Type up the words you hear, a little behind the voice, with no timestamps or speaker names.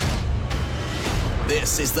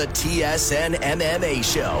This is the TSN MMA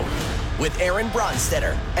Show with Aaron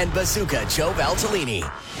Bronstetter and Bazooka Joe Valtellini.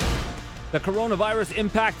 The coronavirus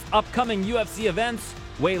impacts upcoming UFC events.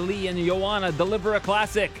 Wei Lee and Joanna deliver a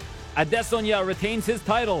classic. Adesanya retains his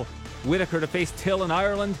title. Whitaker to face Till in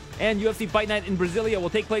Ireland. And UFC Fight Night in Brasilia will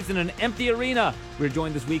take place in an empty arena. We're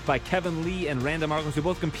joined this week by Kevin Lee and Randa Marcos, who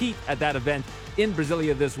both compete at that event in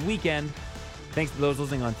Brasilia this weekend. Thanks to those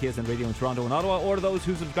listening on TSN Radio in Toronto and Ottawa, or to those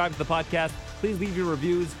who subscribe to the podcast. Please leave your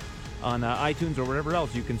reviews on iTunes or wherever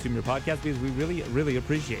else you consume your podcast, because we really, really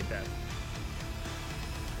appreciate that.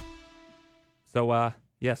 So,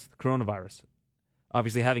 yes, the coronavirus.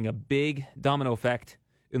 Obviously having a big domino effect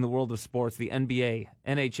in the world of sports. The NBA,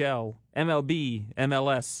 NHL, MLB,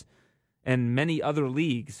 MLS, and many other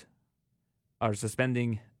leagues are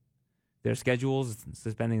suspending their schedules,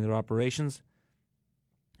 suspending their operations,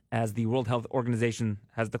 as the World Health Organization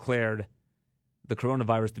has declared the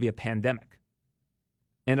coronavirus to be a pandemic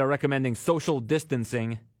and are recommending social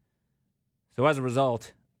distancing. So as a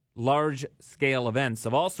result, large-scale events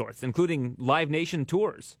of all sorts, including Live Nation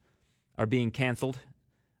tours, are being canceled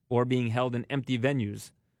or being held in empty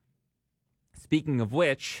venues. Speaking of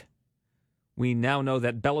which, we now know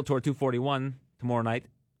that Bellator 241 tomorrow night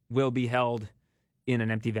will be held in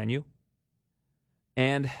an empty venue.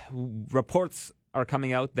 And reports are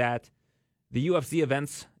coming out that the UFC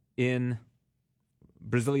events in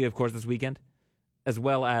Brasilia, of course, this weekend, as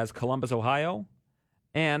well as Columbus, Ohio,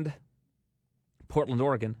 and Portland,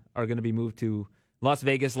 Oregon, are going to be moved to Las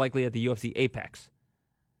Vegas, likely at the UFC Apex.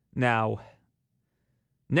 Now,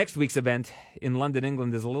 next week's event in London,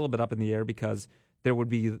 England, is a little bit up in the air because there would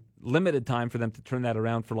be limited time for them to turn that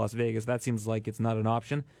around for Las Vegas. That seems like it's not an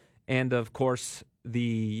option. And, of course,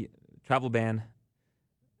 the travel ban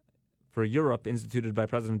for Europe, instituted by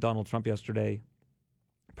President Donald Trump yesterday,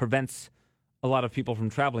 prevents a lot of people from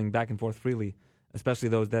traveling back and forth freely, especially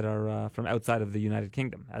those that are from outside of the United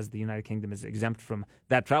Kingdom, as the United Kingdom is exempt from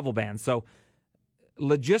that travel ban. So,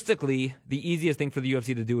 logistically, the easiest thing for the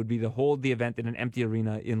UFC to do would be to hold the event in an empty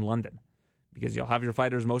arena in London, because you'll have your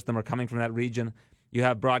fighters. Most of them are coming from that region. You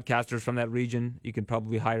have broadcasters from that region. You can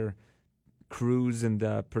probably hire crews and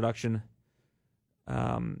production,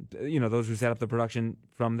 those who set up the production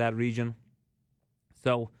from that region.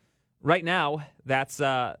 So right now, that's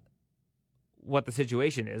what the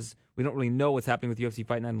situation is. We don't really know what's happening with UFC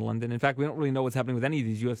Fight Night in London. In fact, we don't really know what's happening with any of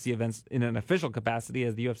these UFC events in an official capacity,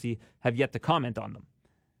 as the UFC have yet to comment on them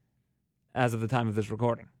as of the time of this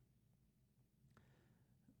recording.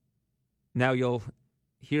 Now you'll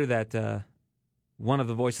hear that one of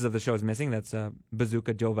the voices of the show is missing. That's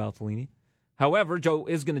Bazooka Joe Valtellini. However, Joe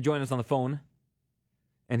is going to join us on the phone,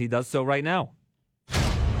 and he does so right now.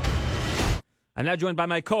 I'm now joined by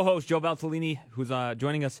my co-host, Joe Valtellini, who's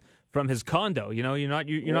joining us from his condo. You know, you're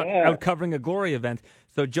not out covering a Glory event.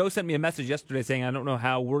 So Joe sent me a message yesterday saying, I don't know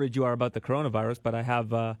how worried you are about the coronavirus, but I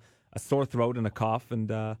have a sore throat and a cough, and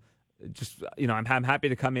I'm happy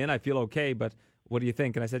to come in. I feel okay, but what do you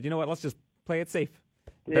think? And I said, you know what, let's just play it safe.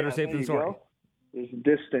 Better safe than sorry. There's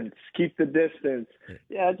distance. Keep the distance.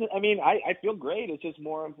 Yeah, I feel great. It's just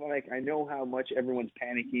more of like, I know how much everyone's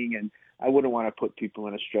panicking, and I wouldn't want to put people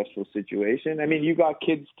in a stressful situation. I mean, you got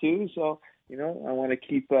kids too, so, I want to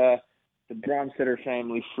keep the Bronstetter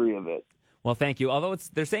family free of it. Well, thank you. Although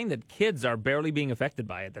they're saying that kids are barely being affected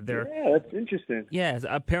by it. Yeah, that's interesting. Yes,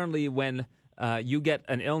 apparently when you get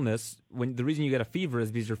an illness, when the reason you get a fever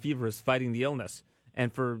is because your fever is fighting the illness.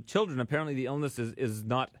 And for children, apparently the illness is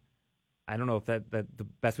not, I don't know if that the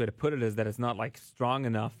best way to put it is that it's not like strong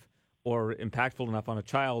enough or impactful enough on a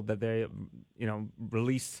child that they,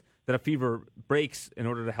 release, that a fever breaks in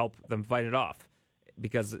order to help them fight it off,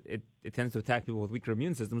 because it tends to attack people with weaker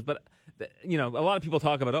immune systems. But, a lot of people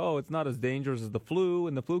talk about, it's not as dangerous as the flu,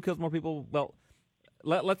 and the flu kills more people. Well,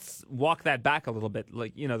 let's walk that back a little bit.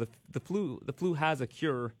 Like, the flu has a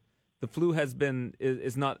cure. The flu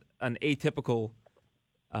is not an atypical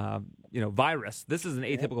virus. This is an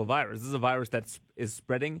atypical virus. This is a virus that is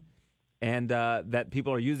spreading, and that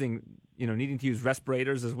people are using, needing to use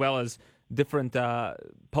respirators as well as different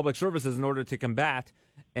public services in order to combat.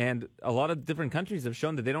 And a lot of different countries have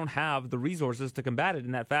shown that they don't have the resources to combat it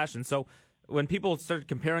in that fashion. So when people start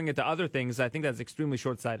comparing it to other things, I think that's extremely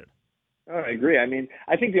short-sighted. Oh, I agree. I mean,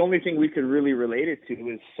 I think the only thing we could really relate it to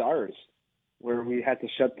is SARS, where we had to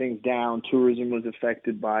shut things down. Tourism was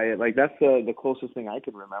affected by it. Like, that's the closest thing I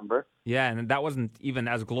could remember. Yeah, and that wasn't even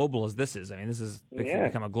as global as this is. I mean, this has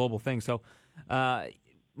become a global thing. So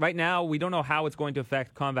right now, we don't know how it's going to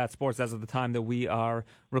affect combat sports as of the time that we are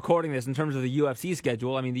recording this in terms of the UFC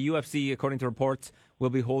schedule. I mean, the UFC, according to reports, will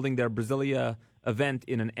be holding their Brasilia event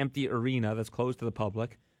in an empty arena that's closed to the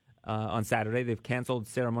public. on Saturday. They've canceled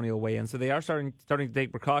ceremonial weigh-in, so they are starting to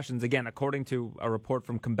take precautions. Again, according to a report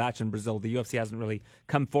from Combate in Brazil, the UFC hasn't really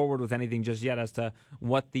come forward with anything just yet as to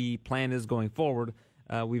what the plan is going forward.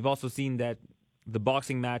 We've also seen that the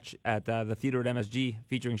boxing match at the theater at MSG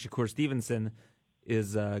featuring Shakur Stevenson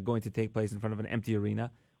is going to take place in front of an empty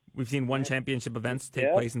arena. We've seen one championship events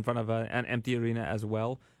take place in front of an empty arena as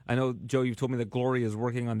well. I know, Joe, you've told me that Glory is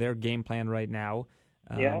working on their game plan right now.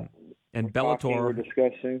 And Bellator, we're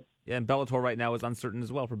discussing. Yeah, and Bellator right now is uncertain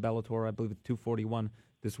as well for Bellator. I believe it's 241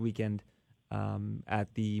 this weekend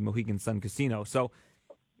at the Mohegan Sun Casino. So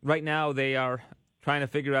right now they are trying to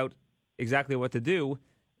figure out exactly what to do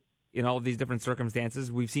in all of these different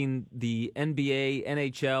circumstances. We've seen the NBA,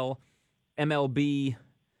 NHL, MLB,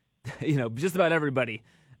 just about everybody.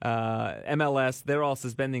 MLS, they're all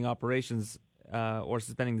suspending operations or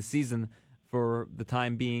suspending the season for the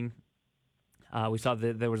time being. We saw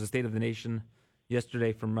that there was a State of the Nation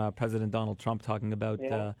yesterday from President Donald Trump talking about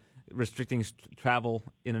restricting travel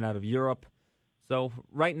in and out of Europe. So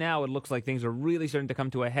right now it looks like things are really starting to come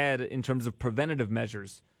to a head in terms of preventative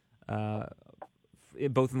measures,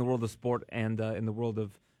 both in the world of sport and in the world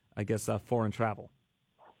of, I guess, foreign travel.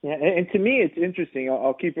 Yeah, and to me, it's interesting.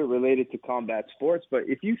 I'll keep it related to combat sports, but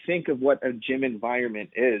if you think of what a gym environment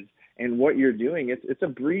is and what you're doing, it's a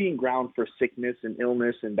breeding ground for sickness and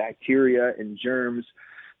illness and bacteria and germs.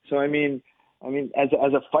 So, I mean, as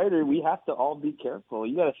a fighter, we have to all be careful.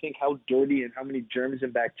 You got to think how dirty and how many germs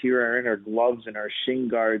and bacteria are in our gloves and our shin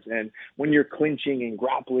guards. And when you're clinching and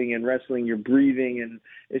grappling and wrestling, you're breathing, and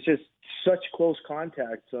it's just such close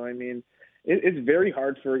contact. So, I mean, it's very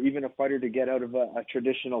hard for even a fighter to get out of a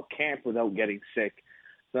traditional camp without getting sick.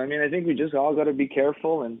 So, I mean, I think we just all got to be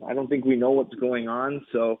careful, and I don't think we know what's going on.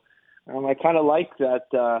 So I kind of like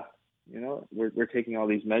that, we're taking all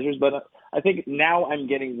these measures. But I think now I'm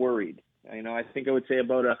getting worried. I think I would say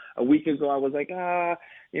about a week ago I was like,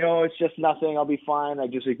 it's just nothing. I'll be fine. I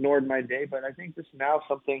just ignored my day. But I think this now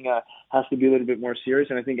something has to be a little bit more serious.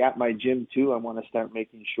 And I think at my gym, too, I want to start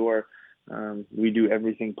making sure we do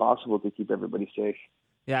everything possible to keep everybody safe.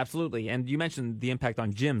 Yeah, absolutely. And you mentioned the impact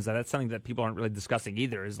on gyms. That's something that people aren't really discussing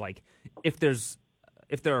either, is like if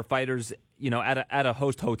there are fighters, at a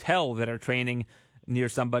host hotel that are training near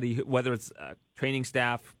somebody, whether it's training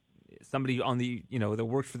staff, somebody on the, that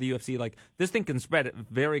works for the UFC, like this thing can spread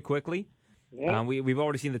very quickly. Yeah. We've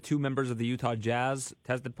already seen the 2 members of the Utah Jazz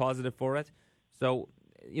tested positive for it. So,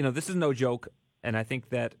 this is no joke. And I think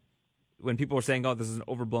that when people are saying, "Oh, this is an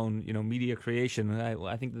overblown, media creation,"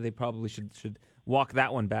 I think that they probably should walk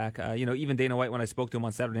that one back. Even Dana White, when I spoke to him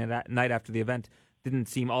on Saturday night after the event, didn't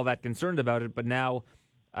seem all that concerned about it. But now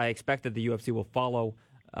I expect that the UFC will follow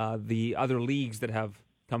the other leagues that have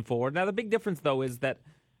come forward. Now, the big difference, though, is that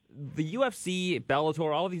the UFC,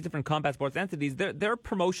 Bellator, all of these different combat sports entities, they're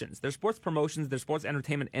promotions. They're sports promotions. They're sports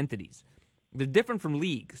entertainment entities. They're different from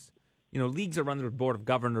leagues. Leagues are run through a board of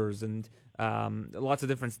governors and lots of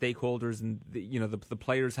different stakeholders, and the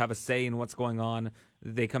players have a say in what's going on.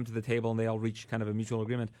 They come to the table and they all reach kind of a mutual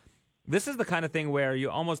agreement. This is the kind of thing where you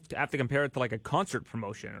almost have to compare it to like a concert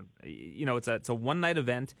promotion. It's a one-night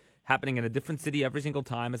event happening in a different city every single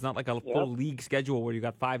time. It's not like a full league schedule where you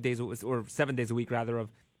got 5 days or 7 days a week rather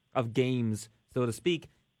of games, so to speak.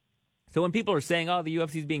 So when people are saying, "Oh, the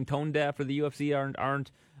UFC is being tone deaf," or the UFC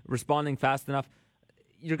aren't responding fast enough,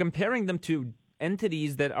 you're comparing them to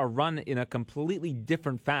entities that are run in a completely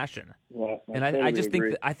different fashion. Yeah, and I just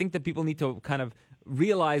think that people need to kind of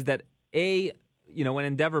realize that when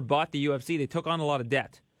Endeavor bought the UFC, they took on a lot of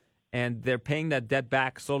debt, and they're paying that debt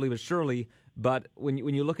back slowly but surely. But when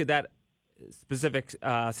you look at that specific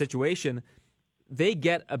situation, they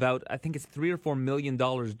get about, I think it's $3 or $4 million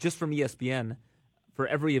just from ESPN for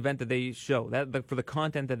every event that they show, for the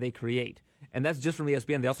content that they create, and that's just from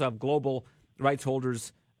ESPN. They also have global rights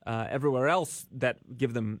holders everywhere else that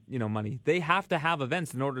give them money. They have to have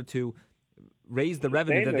events in order to raise the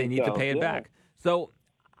revenue that they need to pay it back. So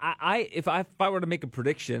if I were to make a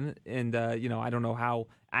prediction, and I don't know how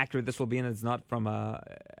accurate this will be, and it's not from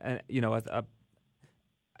it's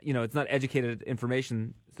not educated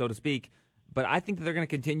information, so to speak, but I think that they're going to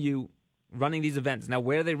continue running these events. Now,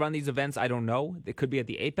 where they run these events, I don't know. It could be at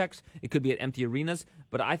the Apex, it could be at empty arenas,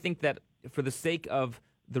 but I think that for the sake of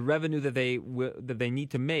the revenue that they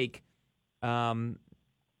need to make, and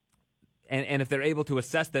if they're able to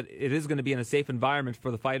assess that it is going to be in a safe environment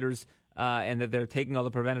for the fighters, and that they're taking all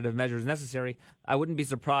the preventative measures necessary, I wouldn't be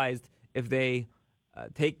surprised if they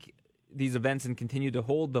take these events and continue to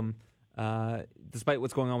hold them, despite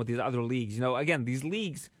what's going on with these other leagues. Again, these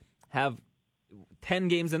leagues have 10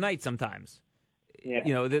 games a night sometimes. Yeah,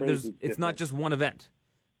 it's not just one event.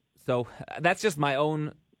 So that's just my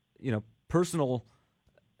own personal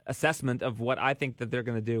assessment of what I think that they're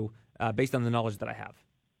going to do based on the knowledge that I have.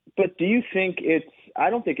 But do you think I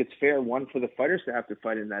don't think it's fair, one, for the fighters to have to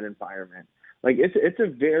fight in that environment. Like, it's a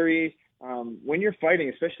very, when you're fighting,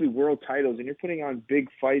 especially world titles, and you're putting on big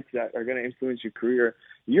fights that are going to influence your career,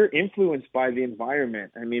 you're influenced by the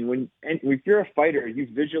environment. I mean, if you're a fighter, you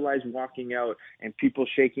visualize walking out and people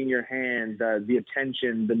shaking your hand, the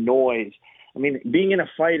attention, the noise. I mean, being in a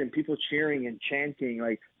fight and people cheering and chanting,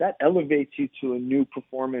 like, that elevates you to a new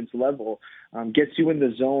performance level, gets you in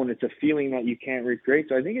the zone. It's a feeling that you can't recreate.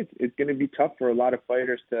 So I think it's going to be tough for a lot of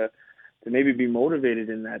fighters to maybe be motivated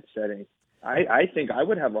in that setting. I think I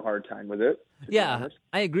would have a hard time with it. Yeah,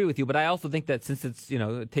 I agree with you, but I also think that since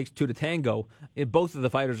it takes two to tango, both of the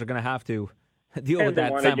fighters are going to have to deal with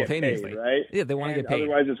that simultaneously. Get paid, right? Yeah, they want to get paid.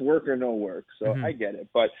 Otherwise, it's work or no work. So I get it,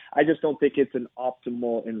 but I just don't think it's an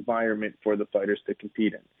optimal environment for the fighters to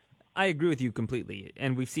compete in. I agree with you completely,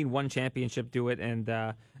 and we've seen one championship do it, and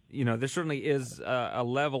there certainly is a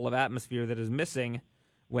level of atmosphere that is missing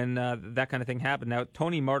when that kind of thing happened. Now,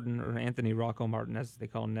 Tony Martin, or Anthony Rocco Martin, as they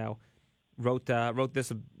call him now, wrote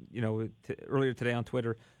this earlier today on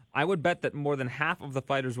Twitter. I would bet that more than half of the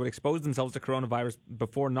fighters would expose themselves to coronavirus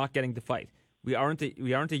before not getting to fight. We aren't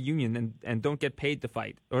a union and don't get paid to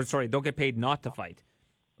fight. Don't get paid not to fight,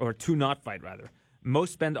 or to not fight rather.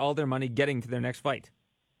 Most spend all their money getting to their next fight.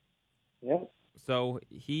 Yeah. So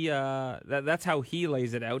he that's how he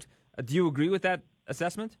lays it out. Do you agree with that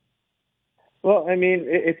assessment? Well, I mean,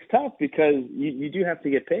 it's tough because you do have to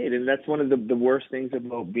get paid, and that's one of the worst things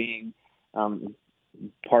about being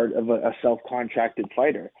part of a self-contracted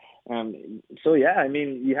fighter. So yeah, I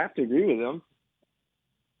mean, you have to agree with him.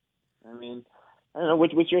 I mean, I don't know.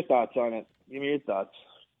 What's your thoughts on it? Give me your thoughts.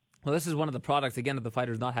 Well, this is one of the products, again, of the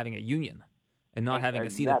fighters not having a union and not having a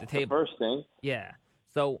seat at the table. That's the first thing. Yeah.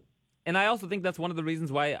 So, and I also think that's one of the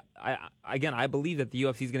reasons why, I believe that the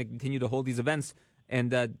UFC is going to continue to hold these events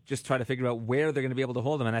and just try to figure out where they're going to be able to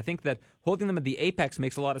hold them. And I think that holding them at the Apex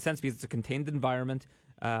makes a lot of sense because it's a contained environment.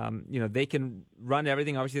 They can run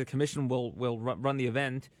everything. Obviously, the commission will run the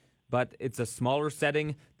event, but it's a smaller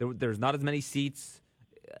setting. There's not as many seats.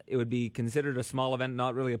 It would be considered a small event,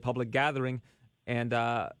 not really a public gathering. And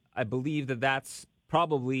I believe that that's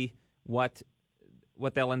probably what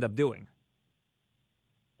they'll end up doing.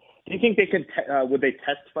 Do you think they could? Would they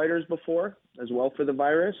test fighters before as well for the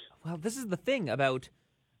virus? Well, this is the thing about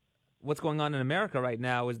what's going on in America right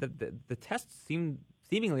now is that the tests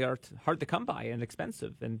seemingly are hard to come by and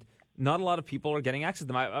expensive, and not a lot of people are getting access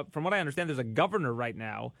to them. From what I understand, there's a governor right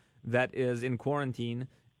now that is in quarantine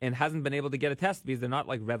and hasn't been able to get a test because they're not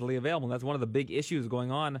readily available. And that's one of the big issues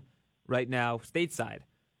going on right now stateside.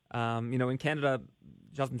 In Canada,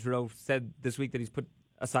 Justin Trudeau said this week that he's put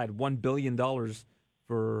aside $1 billion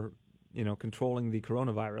for controlling the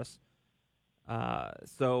coronavirus. And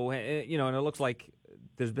it looks like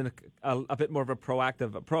there's been a bit more of a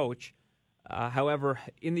proactive approach. However,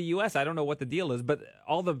 in the U.S., I don't know what the deal is, but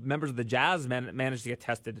all the members of the Jazz managed to get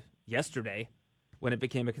tested yesterday when it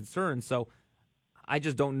became a concern. So I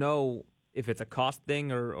just don't know if it's a cost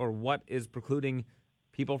thing or what is precluding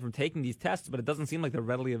people from taking these tests, but it doesn't seem like they're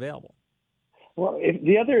readily available. Well,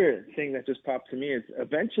 the other thing that just popped to me is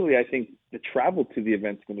eventually I think the travel to the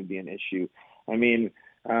event is going to be an issue. I mean,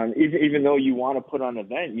 even though you want to put on an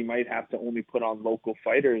event, you might have to only put on local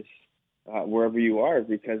fighters wherever you are,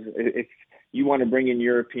 because if you want to bring in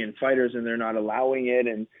European fighters and they're not allowing it,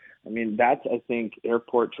 and I mean, I think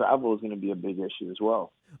airport travel is going to be a big issue as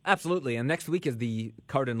well. Absolutely. And next week is the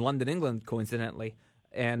card in London, England, coincidentally.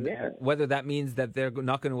 And whether that means that they're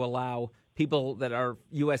not going to allow people that are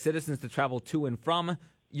U.S. citizens to travel to and from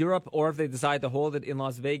Europe, or if they decide to hold it in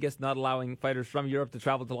Las Vegas, not allowing fighters from Europe to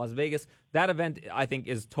travel to Las Vegas, that event, I think,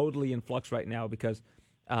 is totally in flux right now because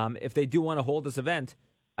if they do want to hold this event,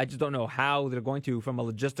 I just don't know how they're going to, from a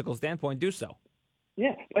logistical standpoint, do so.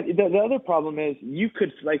 Yeah, but the other problem is you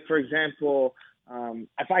could, for example,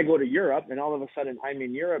 if I go to Europe and all of a sudden I'm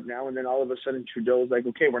in Europe now, and then all of a sudden Trudeau's like,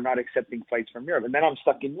 okay, we're not accepting fights from Europe, and then I'm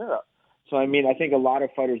stuck in Europe. So, I mean, I think a lot of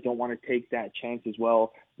fighters don't want to take that chance as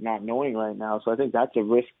well, not knowing right now. So I think that's a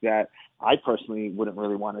risk that I personally wouldn't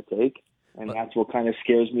really want to take, and that's what kind of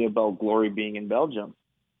scares me about Glory being in Belgium.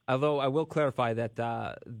 Although I will clarify that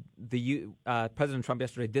President Trump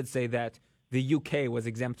yesterday did say that the UK was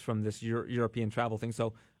exempt from this European travel thing.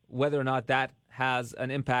 So whether or not that has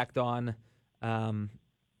an impact on,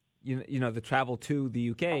 the travel to the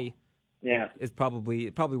UK, is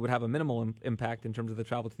probably would have a minimal impact in terms of the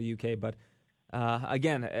travel to the UK. But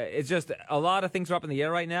again, it's just a lot of things are up in the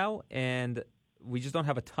air right now, and we just don't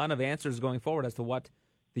have a ton of answers going forward as to what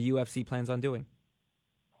the UFC plans on doing.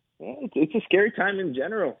 Yeah, it's a scary time in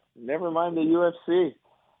general. Never mind the UFC.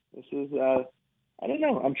 This is I don't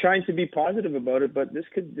know. I'm trying to be positive about it, but this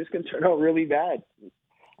can turn out really bad.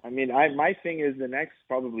 I mean, my thing is the next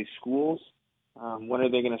probably schools. When are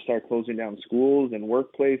they going to start closing down schools and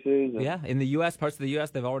workplaces? And, Yeah, in the U.S., parts of the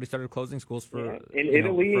U.S., they've already started closing schools for in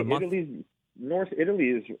Italy. for a month. North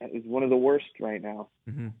Italy is one of the worst right now,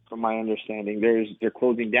 Mm-hmm. from my understanding. They're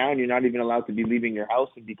closing down. You're not even allowed to be leaving your house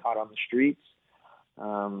and be caught on the streets.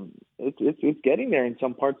 It's getting there in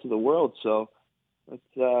some parts of the world. So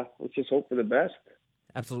let's just hope for the best.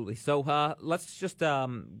 Absolutely. So let's just,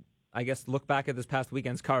 I guess, look back at this past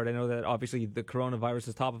weekend's card. I know that obviously the coronavirus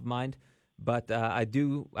is top of mind, but I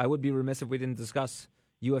would be remiss if we didn't discuss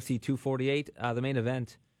UFC 248, the main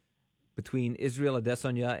event between Israel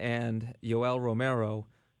Adesanya and Yoel Romero.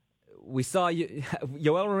 We saw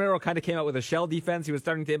Yoel Romero kind of came out with a shell defense. He was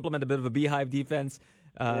starting to implement a bit of a beehive defense.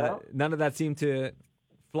 None of that seemed to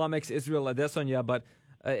flummox Israel Adesanya, but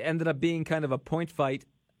ended up being kind of a point fight.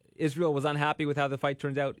 Israel was unhappy with how the fight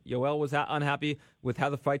turned out. Yoel was unhappy with how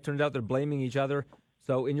the fight turned out. They're blaming each other.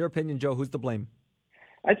 So in your opinion, Joe, who's to blame?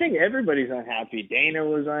 I think everybody's unhappy. Dana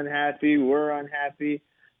was unhappy. We're unhappy.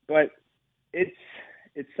 But it's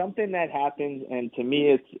something that happens, and to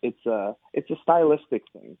me, it's a stylistic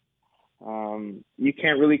thing. You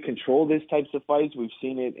can't really control these types of fights. We've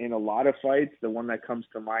seen it in a lot of fights. The one that comes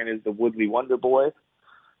to mind is the Woodley Wonder Boy.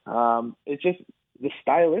 It's just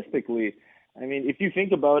stylistically. I mean, if you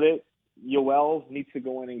think about it, Yoel needs to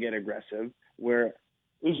go in and get aggressive, where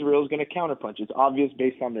Israel's going to counterpunch. It's obvious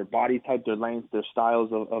based on their body type, their length, their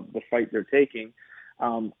styles of the fight they're taking.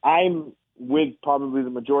 I'm with probably the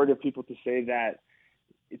majority of people to say that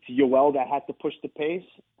it's Yoel that had to push the pace.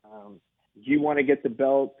 You want to get the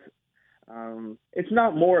belt. It's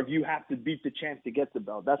not more of you have to beat the champ to get the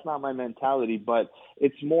belt. That's not my mentality, but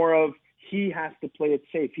it's more of he has to play it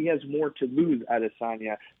safe. He has more to lose,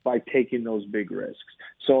 Adesanya, by taking those big risks.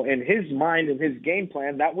 So in his mind and his game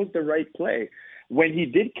plan, that was the right play. When he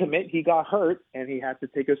did commit, he got hurt, and he had to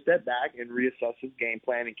take a step back and reassess his game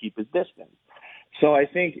plan and keep his distance. So I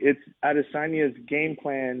think it's Adesanya's game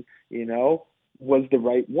plan, was the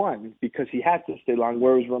right one because he had to stay long.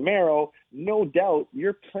 Whereas Romero, no doubt,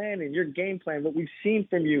 your plan and your game plan, what we've seen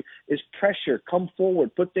from you is pressure, come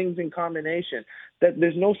forward, put things in combination. That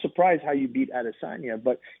there's no surprise how you beat Adesanya,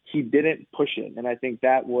 but he didn't push it. And I think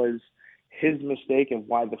that was his mistake and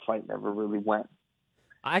why the fight never really went.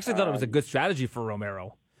 I actually thought it was a good strategy for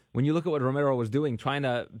Romero. When you look at what Romero was doing, trying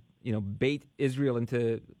to, bait Israel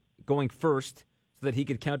into going first so that he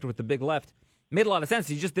could counter with the big left, made a lot of sense.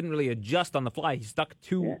 He just didn't really adjust on the fly. He stuck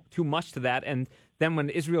too much to that. And then when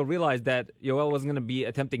Israel realized that Yoel wasn't going to be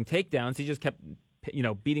attempting takedowns, he just kept,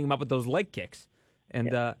 beating him up with those leg kicks.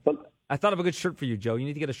 And I thought of a good shirt for you, Joe. You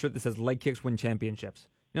need to get a shirt that says "Leg kicks win championships."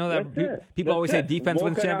 You know that people always say defense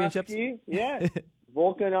wins championships. Yeah,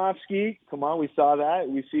 Volkanovski. Come on, we saw that.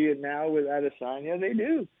 We see it now with Adesanya. They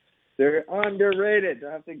do. They're underrated.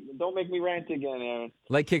 Don't make me rant again, Aaron.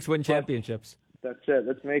 Leg kicks win championships. That's it.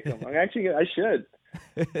 Let's make them. I should.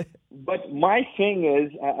 But my thing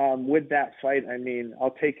is, with that fight, I mean,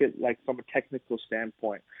 I'll take it like from a technical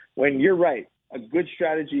standpoint. When you're right, a good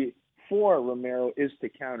strategy for Romero is to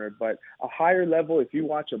counter. But a higher level, if you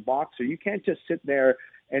watch a boxer, you can't just sit there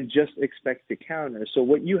and just expect to counter. So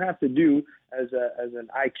what you have to do as an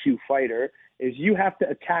IQ fighter is you have to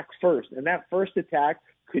attack first. And that first attack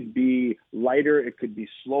could be lighter, it could be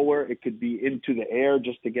slower, it could be into the air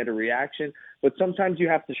just to get a reaction. But sometimes you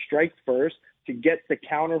have to strike first to get the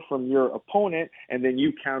counter from your opponent, and then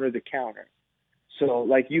you counter the counter. So,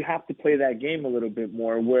 you have to play that game a little bit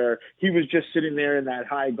more, where he was just sitting there in that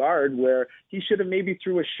high guard where he should have maybe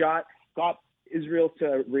threw a shot, got Israel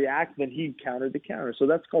to react, then he countered the counter. So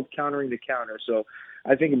that's called countering the counter. So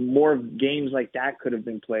I think more games like that could have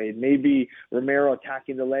been played. Maybe Romero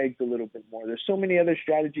attacking the legs a little bit more. There's so many other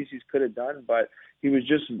strategies he could have done, but he was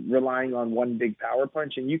just relying on one big power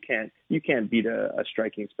punch, and you can't beat a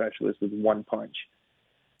striking specialist with one punch.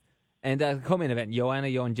 And the co-main event, Joanna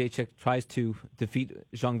Jędrzejczyk tries to defeat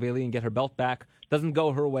Zhang Weili and get her belt back. Doesn't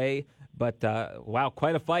go her way, but wow,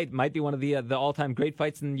 quite a fight. Might be one of the all-time great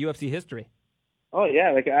fights in UFC history. Oh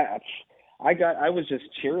yeah, I was just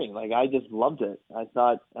cheering. I just loved it. I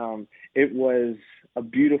thought it was a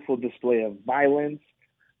beautiful display of violence,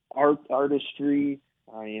 artistry,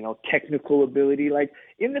 technical ability.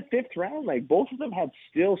 In the fifth round, both of them had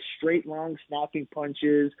still straight, long, snapping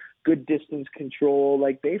punches, good distance control.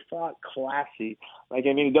 They fought classy.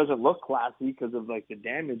 It doesn't look classy because of the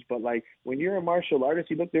damage, but when you're a martial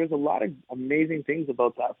artist, there's a lot of amazing things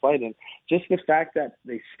about that fight, and just the fact that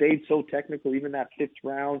they stayed so technical, even that fifth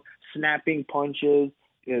round, snapping punches.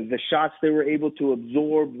 the shots they were able to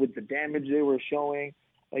absorb with the damage they were showing.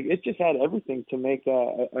 Like, it just had everything to make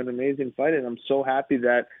an amazing fight, and I'm so happy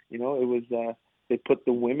that, it was they put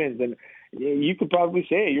the women's. And you could probably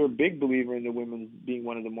say you're a big believer in the women's being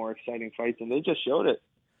one of the more exciting fights, and they just showed it.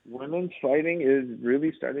 Women's fighting is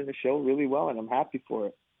really starting to show really well, and I'm happy for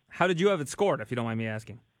it. How did you have it scored, if you don't mind me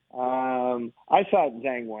asking? I thought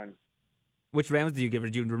Zhang won. Which rounds did you give her?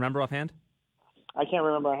 Do you remember offhand? I can't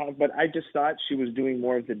remember how, but I just thought she was doing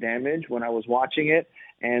more of the damage when I was watching it.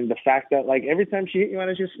 And the fact that, like, every time she hit you, I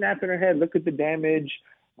was just snapping her head, look at the damage.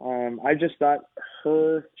 I just thought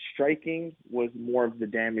her striking was more of the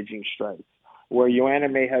damaging strikes, where Joanna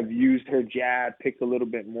may have used her jab, picked a little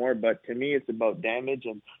bit more. But to me, it's about damage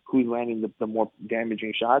and who's landing the more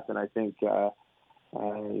damaging shots. And I think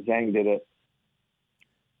Zhang did it.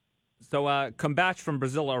 So Combate from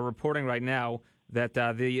Brazil are reporting right now that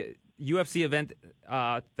the UFC event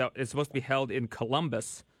that is supposed to be held in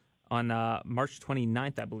Columbus on March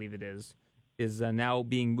 29th, I believe it is now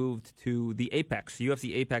being moved to the Apex,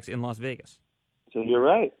 UFC Apex in Las Vegas. So you're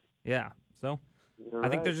right. Yeah. So I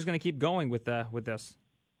think they're just going to keep going with this.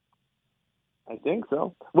 I think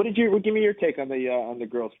so. Give me your take on the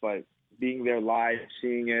girls' fight? Being there live,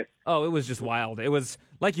 seeing it. Oh, it was just wild. It was,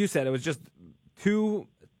 like you said, it was just two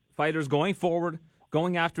fighters going forward,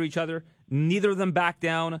 going after each other. Neither of them backed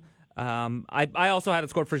down. I also had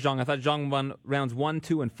it scored for Zhang. I thought Zhang won rounds 1,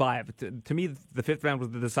 2, and 5. To me, the fifth round was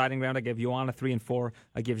the deciding round. I gave Joanna 3 and 4.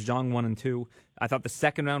 I gave Zhang 1 and 2. I thought the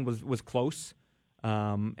second round was close.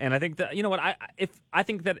 And I think that, you know what, I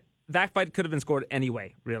think that fight could have been scored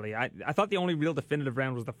anyway, really. I thought the only real definitive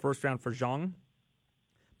round was the first round for Zhang.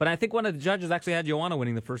 But I think one of the judges actually had Joanna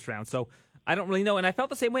winning the first round. So I don't really know. And I felt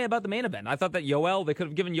the same way about the main event. I thought that they could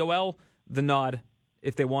have given Yoel the nod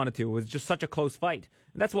if they wanted to. It was just such a close fight.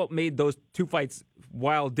 And that's what made those two fights,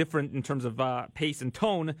 while different in terms of pace and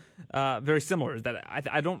tone, very similar. Is that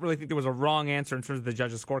I don't really think there was a wrong answer in terms of the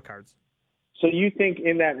judges' scorecards. So you think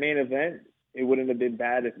in that main event, it wouldn't have been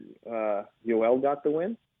bad if Yoel got the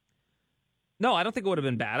win? No, I don't think it would have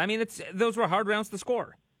been bad. I mean, those were hard rounds to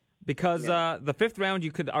score. Because the fifth round,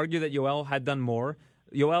 you could argue that Yoel had done more.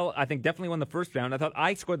 Yoel, I think, definitely won the first round. I thought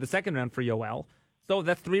I scored the second round for Yoel. So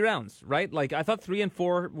that's 3 rounds, right? Like, I thought 3 and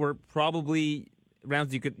 4 were probably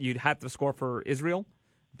rounds you'd have to score for Israel.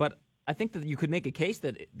 But I think that you could make a case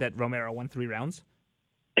that Romero won 3 rounds.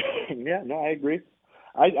 Yeah, no, I agree.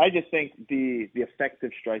 I just think the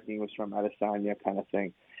effective striking was from Adesanya kind of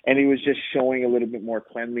thing. And he was just showing a little bit more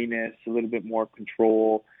cleanliness, a little bit more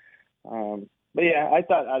control. But yeah, I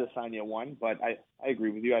thought Adesanya won, but I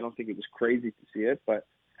agree with you. I don't think it was crazy to see it, but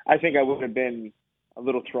I think I would have been a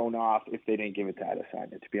little thrown off if they didn't give it to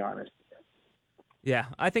Adesanya, to be honest. Yeah,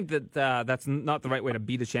 I think that that's not the right way to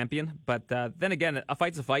beat a champion. But then again, a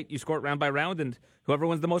fight's a fight. You score it round by round, and whoever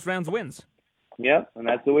wins the most rounds wins. Yeah, and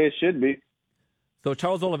that's the way it should be. So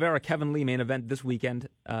Charles Oliveira, Kevin Lee main event this weekend.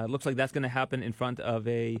 Looks like that's going to happen in front of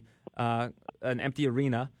an empty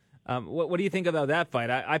arena. What do you think about that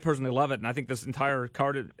fight? I personally love it, and I think this entire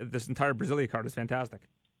Brasilia card is fantastic.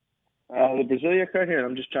 The Brasilia card here,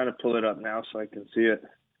 I'm just trying to pull it up now so I can see it.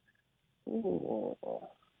 Oh,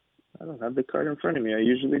 I don't have the card in front of me. I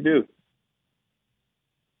usually do.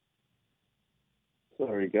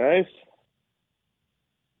 Sorry, guys.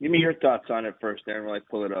 Give me your thoughts on it first, Aaron, while I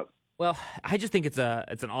pull it up. Well, I just think it's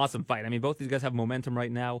an awesome fight. I mean, both these guys have momentum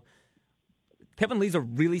right now. Kevin Lee's a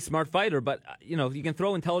really smart fighter, but you can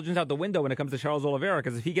throw intelligence out the window when it comes to Charles Oliveira,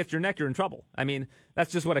 because if he gets your neck, you're in trouble. I mean,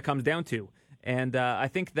 that's just what it comes down to. And I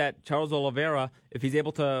think that Charles Oliveira, if he's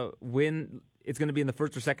able to win, it's going to be in the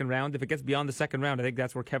first or second round. If it gets beyond the second round, I think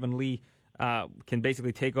that's where Kevin Lee can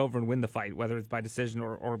basically take over and win the fight, whether it's by decision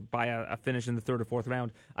or by a finish in the third or fourth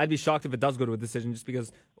round. I'd be shocked if it does go to a decision, just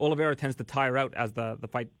because Oliveira tends to tire out as the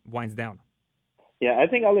fight winds down. Yeah, I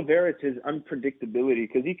think Oliveira, it's his unpredictability,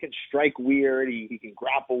 because he can strike weird, he can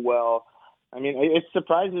grapple well. I mean, it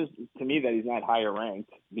surprises to me that he's not higher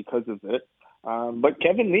ranked because of it. But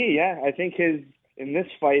Kevin Lee, yeah, I think in this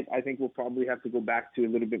fight, I think we'll probably have to go back to a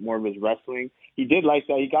little bit more of his wrestling. He did like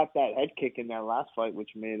that. He got that head kick in that last fight,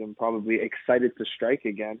 which made him probably excited to strike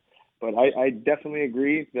again. But I definitely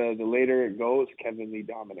agree. The later it goes, Kevin Lee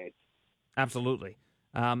dominates. Absolutely.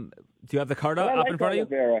 Do you have the card up in front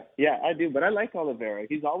Oliveira. of you? Yeah, I do. But I like Oliveira.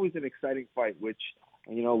 He's always an exciting fight, which,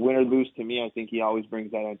 win or lose to me, I think he always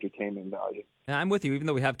brings that entertainment value. And I'm with you. Even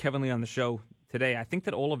though we have Kevin Lee on the show today, I think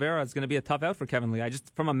that Oliveira is going to be a tough out for Kevin Lee.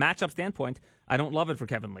 From a matchup standpoint, I don't love it for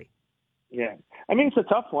Kevin Lee. Yeah. I mean, it's a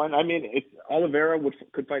tough one. I mean, Oliveira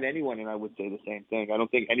could fight anyone, and I would say the same thing. I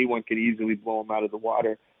don't think anyone could easily blow him out of the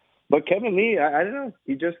water. But Kevin Lee, I don't know.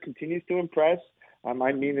 He just continues to impress. I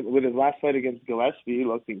mean, with his last fight against Gillespie, he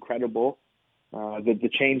looked incredible. The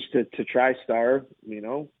change to TriStar,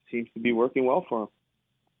 seems to be working well for him.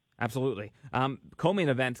 Absolutely. Co-main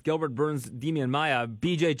event, Gilbert Burns, Demian Maia,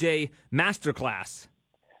 BJJ Masterclass.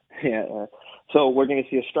 Yeah. So we're going to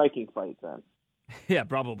see a striking fight then. Yeah,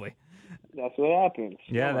 probably. That's what happens.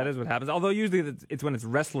 Yeah, that is what happens. Although usually it's when it's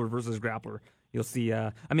wrestler versus grappler. You'll see.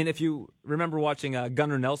 If you remember watching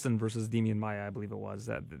Gunnar Nelson versus Demian Maia, I believe it was,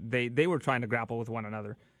 they were trying to grapple with one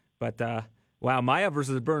another. But wow, Maia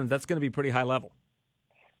versus Burns, that's going to be pretty high level.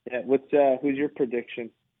 Yeah. Who's your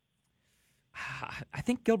prediction? I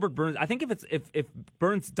think Gilbert Burns. I think if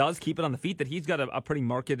Burns does keep it on the feet, that he's got a pretty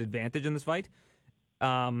marked advantage in this fight.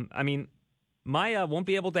 Maia won't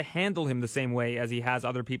be able to handle him the same way as he has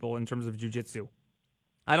other people in terms of jiu-jitsu.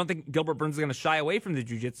 I don't think Gilbert Burns is going to shy away from the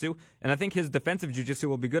jiu-jitsu, and I think his defensive jiu-jitsu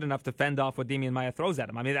will be good enough to fend off what Demian Maia throws at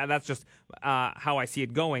him. I mean, that's just how I see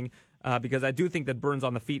it going, because I do think that Burns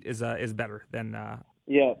on the feet is better than Maia.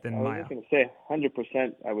 I was going to say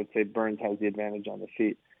 100%. I would say Burns has the advantage on the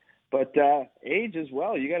feet, but age as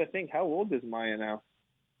well. You got to think, how old is Maia now?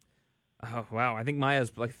 Oh wow, I think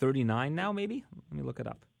Maia's like 39 now, maybe. Let me look it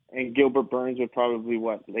up. And Gilbert Burns would probably,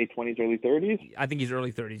 late 20s, early 30s? I think he's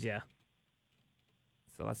early 30s, yeah.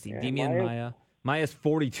 So let's see. Yeah, Demian Maia. Maia's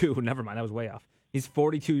 42. Never mind, I was way off. He's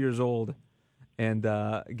 42 years old, and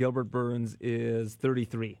Gilbert Burns is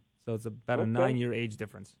 33. So it's about a 9-year age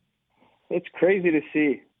difference. It's crazy to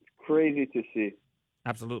see.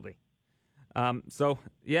 Absolutely. So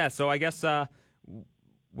I guess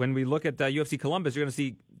when we look at UFC Columbus, you're going to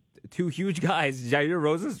see two huge guys, Jair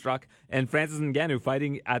Rozenstruik and Francis Ngannou,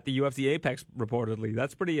 fighting at the UFC Apex reportedly.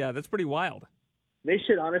 That's pretty wild. They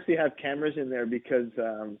should honestly have cameras in there because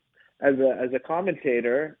as a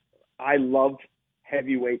commentator, I love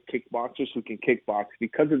heavyweight kickboxers who can kickbox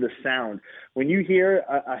because of the sound. When you hear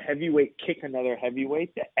a heavyweight kick another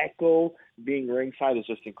heavyweight, the echo being ringside is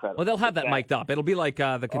just incredible. Well, they'll have that mic'd up. It'll be like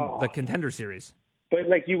the Contender Series.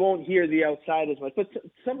 But you won't hear the outside as much. But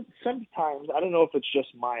sometimes, I don't know if it's just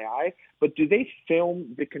my eye, but do they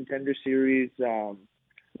film the Contender Series?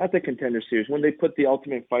 Not the Contender Series. When they put the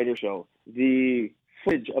Ultimate Fighter show, the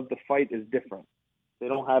footage of the fight is different. They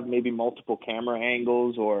don't have maybe multiple camera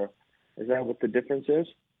angles, or is that what the difference is?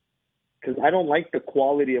 Because I don't like the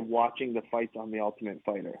quality of watching the fights on the Ultimate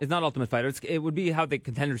Fighter. It's not Ultimate Fighter. It would be how the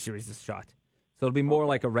Contender Series is shot. So it'll be more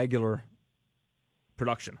like a regular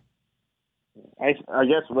production. I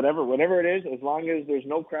guess whatever it is, as long as there's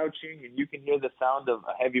no crouching and you can hear the sound of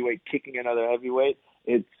a heavyweight kicking another heavyweight,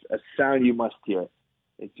 it's a sound you must hear.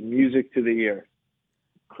 It's music to the ear.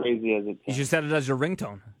 Crazy as it sounds. You should set it as your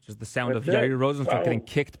ringtone. Just the sound of Jair Rozenstruik getting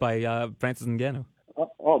kicked by Francis Ngannou.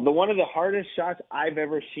 One of the hardest shots I've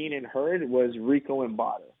ever seen and heard was Rico and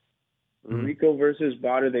Bader. Mm-hmm. Rico versus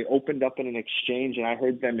Bader, they opened up in an exchange, and I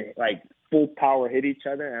heard them full power hit each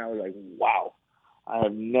other, and I was like, wow. I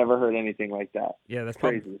have never heard anything like that. Yeah, that's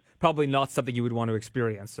crazy. Probably not something you would want to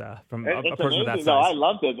experience from a person amazing, of that size. No, I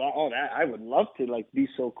loved it. I would love to be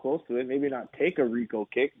so close to it. Maybe not take a Rico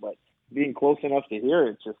kick, but being close enough to hear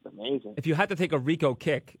it's just amazing. If you had to take a Rico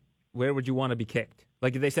kick, where would you want to be kicked?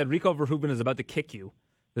 Like if they said Rico Verhoeven is about to kick you,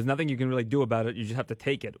 there's nothing you can really do about it. You just have to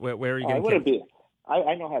take it. Where are you going to kick?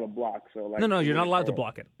 I know how to block. So No, you're not allowed to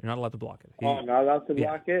block it. You're not allowed to block it. I'm not allowed to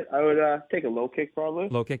block it? I would take a low kick probably.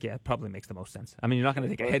 Low kick, yeah, it probably makes the most sense. I mean, you're not going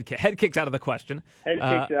to take a head kick. Head kick's out of the question. Head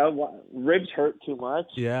kicks out. Ribs hurt too much.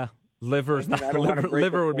 Yeah. Liver's not.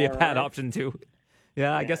 Liver would be a bad option too.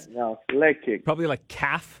 Yeah, I guess. No, leg kick. Probably like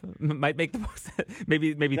calf might make the most sense.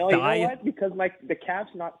 Maybe thigh. You know what? Because the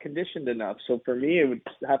calf's not conditioned enough. So for me, it would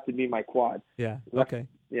have to be my quad. Yeah. Okay.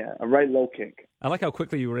 Yeah, a right low kick. I like how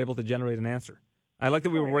quickly you were able to generate an answer. I like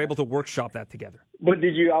that we were able to workshop that together. But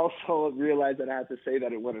did you also realize that I had to say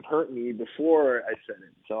that it wouldn't hurt me before I said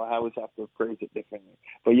it? So I always have to phrase it differently.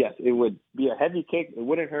 But yes, it would be a heavy kick. It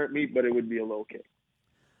wouldn't hurt me, but it would be a low kick.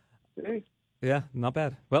 Okay. Yeah, not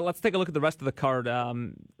bad. Well, let's take a look at the rest of the card,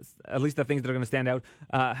 at least the things that are going to stand out.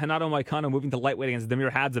 Renato Moicano moving to lightweight against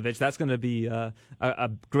Damir Hadzovic. That's going to be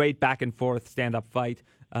a great back-and-forth stand-up fight.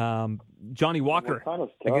 Johnny Walker.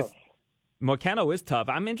 Moicano's tough. Moicano is tough.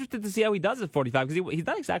 I'm interested to see how he does at 45 because he's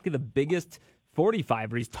not exactly the biggest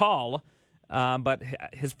 45er. He's tall, but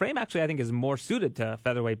his frame actually I think is more suited to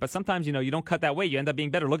featherweight. But sometimes you don't cut that weight. You end up being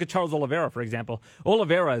better. Look at Charles Oliveira, for example.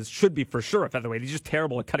 Oliveira should be for sure a featherweight. He's just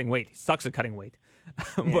terrible at cutting weight. He sucks at cutting weight.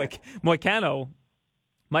 Yeah. Moicano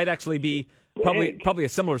might actually be probably a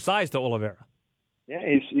similar size to Oliveira. Yeah,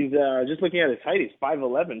 he's just looking at his height. He's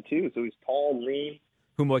 5'11" too, so he's tall, lean.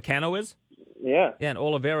 Who Moicano is? Yeah. Yeah, and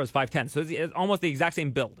Oliveira is 5'10", so it's almost the exact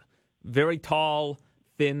same build. Very tall,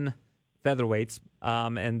 thin featherweights,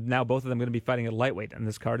 And now both of them going to be fighting at lightweight in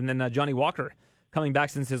this card. And then Johnny Walker coming back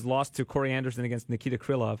since his loss to Corey Anderson against Nikita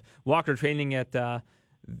Krylov. Walker training at the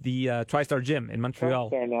TriStar Gym in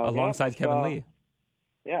Montreal alongside Kevin Lee.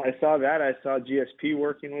 Yeah, I saw that. I saw GSP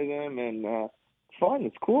working with him, and fun.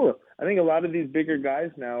 It's cool. I think a lot of these bigger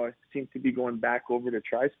guys now seem to be going back over to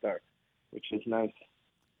TriStar, which is nice.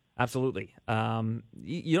 Absolutely.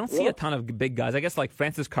 You don't see a ton of big guys. I guess like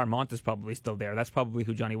Francis Carmont is probably still there. That's probably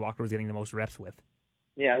who Johnny Walker was getting the most reps with.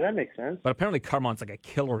 Yeah, that makes sense. But apparently Carmont's like a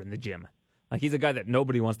killer in the gym. Like he's a guy that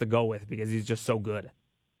nobody wants to go with because he's just so good.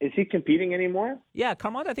 Is he competing anymore? Yeah,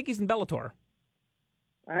 Carmont, I think he's in Bellator.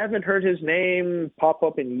 I haven't heard his name pop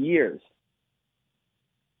up in years.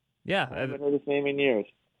 Yeah. I haven't heard his name in years.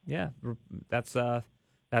 Yeah, that's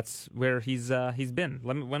where he's been.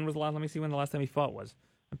 Let me see when the last time he fought was.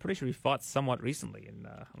 I'm pretty sure he fought somewhat recently.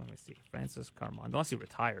 Let me see, Francis Carmont. Unless he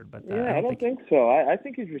retired, but I don't think so. I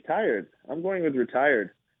think he's retired. I'm going with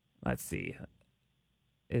retired. Let's see.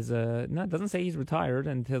 No, it doesn't say he's retired.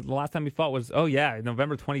 And the last time he fought was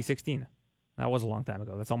November 2016. That was a long time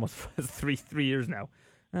ago. That's almost three years now.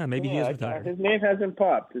 Maybe he is retired. His name hasn't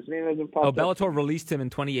popped. Oh, Bellator released him in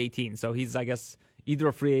 2018, so he's, I guess, either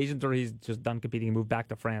a free agent or he's just done competing and moved back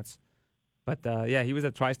to France. But he was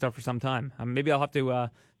at TriStar for some time. Maybe I'll have to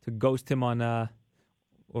ghost him on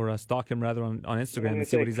or stalk him rather on Instagram and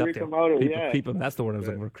see what he's up to. Creep him. That's the word I was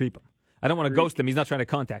looking for. Creep him. I don't want to ghost him. He's not trying to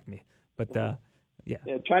contact me. But yeah,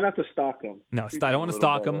 try not to stalk him. No, I don't want to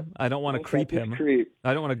stalk him. I don't want to creep him.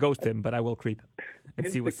 I don't want to ghost him, but I will creep him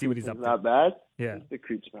and see what he's up to. Not bad. Yeah, the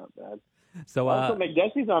creep's not bad. So also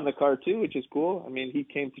McDessie's on the card too, which is cool. I mean, he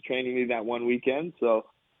came to training me that one weekend, so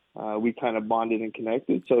we kind of bonded and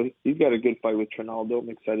connected. So he's got a good fight with Trinaldo. I'm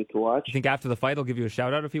excited to watch. You think after the fight he'll give you a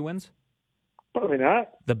shout out if he wins? Probably not.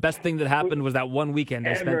 The best thing that happened was that one weekend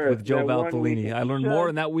I spent with Joe Valtellini. I learned more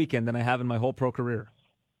in that weekend than I have in my whole pro career.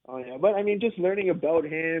 Oh yeah, but I mean, just learning about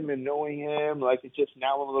him and knowing him, like it's just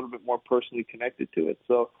now I'm a little bit more personally connected to it.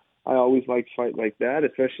 So I always like fight like that,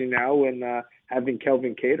 especially now when having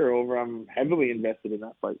Kelvin Cater over, I'm heavily invested in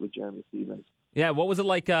that fight with Jeremy Stephens. Yeah, what was it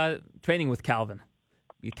like training with Calvin?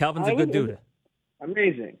 Calvin's a good dude.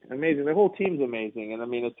 Amazing. The whole team's amazing. And I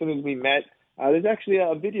mean, as soon as we met, there's actually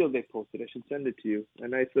a video they posted. I should send it to you. A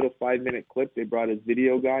nice little 5-minute clip. They brought his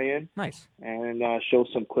video guy in. Nice. And show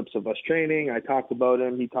some clips of us training. I talked about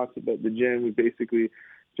him. He talks about the gym. We basically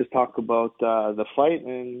just talk about the fight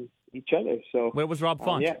and each other. So where was Rob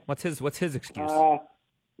Font? What's his excuse?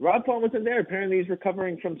 Rob Font wasn't there. Apparently he's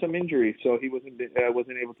recovering from some injury, so he wasn't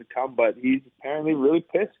able to come. But he's apparently really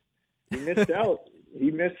pissed. He missed out. He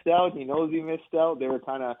knows he missed out. They were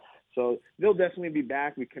kind of. So they'll definitely be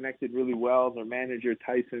back. We connected really well. Their manager,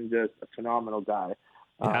 Tyson's just a phenomenal guy.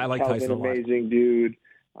 Yeah, I like Calvin, Tyson a lot. Amazing dude.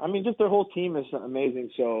 I mean, just their whole team is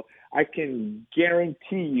amazing. So I can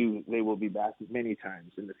guarantee you they will be back many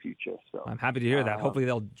times in the future. So I'm happy to hear that. Hopefully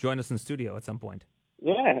they'll join us in studio at some point.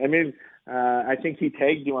 Yeah, I mean, I think he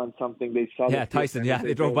tagged you on something. They saw. Yeah, Tyson. Yeah,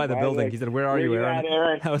 they drove by the building. He said, "Where are you,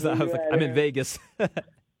 Aaron?" I was like, "I'm in Vegas."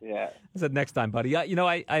 Yeah. I said, "Next time, buddy." Yeah,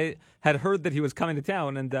 I had heard that he was coming to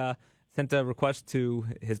town and sent a request to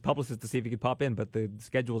his publicist to see if he could pop in, but the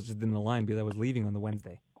schedules just didn't align because I was leaving on the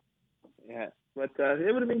Wednesday. Yeah, but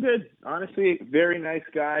it would have been good. Honestly, very nice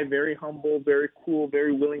guy, very humble, very cool,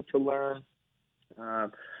 very willing to learn.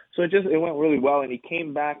 So it went really well, and he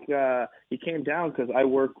came back. He came down because I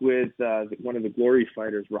work with one of the Glory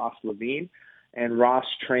fighters, Ross Levine, and Ross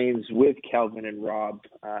trains with Kelvin and Rob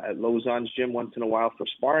at Lausanne's gym once in a while for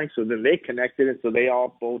sparring. So then they connected, and so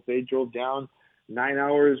they drove down 9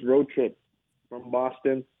 hours road trip from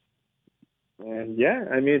Boston. And yeah,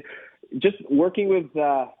 I mean, just working with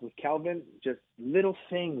Kelvin, just little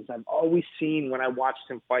things I've always seen when I watched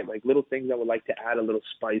him fight, like little things I would like to add a little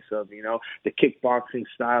spice of, the kickboxing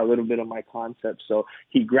style, a little bit of my concept. So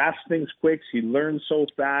he grasps things quick. He learns so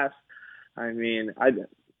fast. I mean,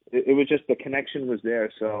 it was just the connection was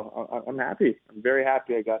there. So I'm happy. I'm very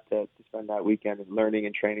happy I got to spend that weekend learning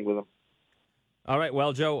and training with him. All right.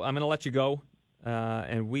 Well, Joe, I'm going to let you go.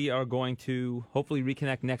 And we are going to hopefully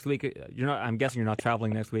reconnect next week. I'm guessing you're not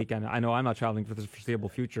traveling next week, and I know I'm not traveling for the foreseeable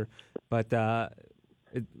future. But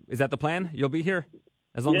is that the plan? You'll be here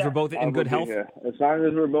as long as we're both in good health. Here. As long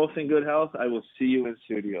as we're both in good health, I will see you in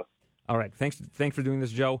studio. All right. Thanks for doing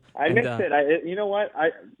this, Joe. I missed it. You know what?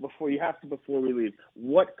 Before we leave,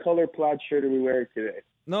 what color plaid shirt are we wearing today?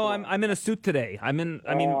 No, I'm in a suit today.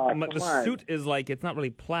 The suit is like, it's not really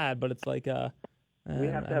plaid, but it's like we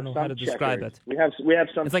have to I don't know how to describe it. We have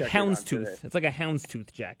some. It's like houndstooth. It's like a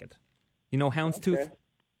houndstooth jacket. You know houndstooth? Okay.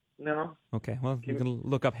 No. Okay, well, you can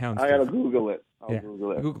look up Houndstooth. I gotta Google it. I'll Yeah.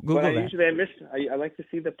 Google it. Google but that. usually I like to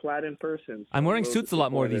see the Plaid in person. So I'm wearing little suits a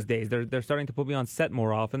lot more these disappointed. days. They're starting to put me on set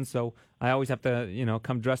more often, so I always have to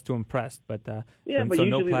come dressed to impress. But Yeah, but so usually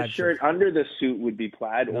no the plaid shirt under the suit would be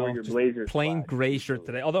plaid, No, or your just blazer's plain plaid. gray shirt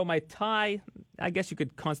today. Although my tie, I guess you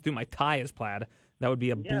could constitute my tie as plaid. That would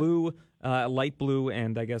be a Yeah. blue, light blue,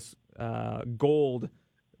 and I guess gold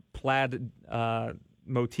plaid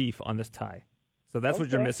motif on this tie. So that's what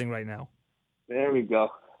you're Okay. missing right now. There we go.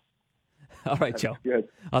 All right, Joe. Good.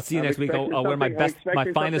 I'll see you I'm next week. expecting I'll wear my something- I'm best, my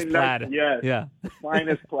expecting finest something nice. plaid. Yes. Yeah.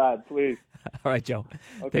 Finest plaid, please. All right, Joe.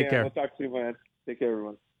 Okay, Take care. we'll talk to you, man. Take care,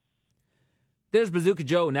 everyone. There's Bazooka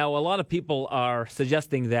Joe. Now, a lot of people are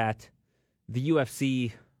suggesting that the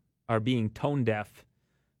UFC are being tone deaf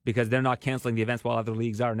because they're not canceling the events while other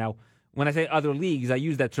leagues are. Now, when I say other leagues, I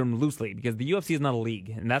use that term loosely because the UFC is not a league,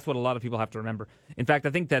 and that's what a lot of people have to remember. In fact, I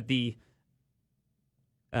think that the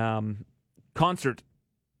concert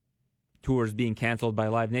tours being canceled by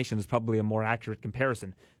Live Nation is probably a more accurate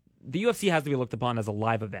comparison. The UFC has to be looked upon as a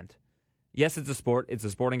live event. Yes, it's a sport. It's a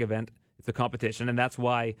sporting event. It's a competition, and that's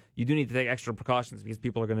why you do need to take extra precautions because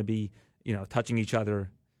people are going to be, touching each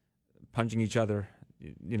other, punching each other.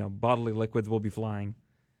 Bodily liquids will be flying.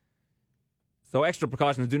 So extra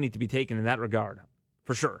precautions do need to be taken in that regard,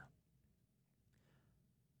 for sure.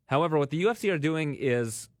 However, what the UFC are doing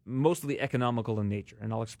is mostly economical in nature,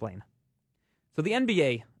 and I'll explain. So the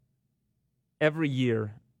NBA every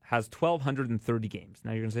year has 1,230 games.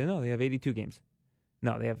 Now you're going to say, no, they have 82 games.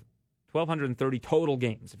 No, they have 1,230 total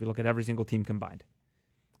games if you look at every single team combined.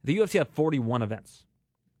 The UFC have 41 events.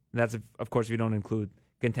 That's, of course, if you don't include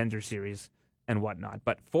contender series and whatnot.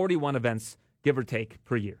 But 41 events, give or take,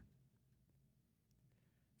 per year.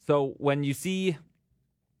 So when you see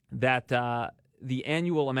that the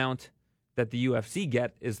annual amount that the UFC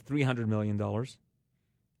get is $300 million,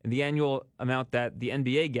 and the annual amount that the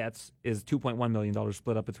NBA gets is $2.1 million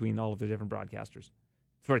split up between all of the different broadcasters.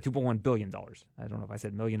 Sorry, $2.1 billion. I don't know if I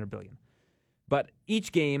said million or billion. But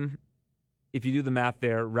each game, if you do the math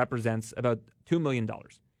there, represents about $2 million.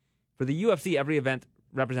 For the UFC, every event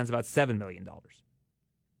represents about $7 million.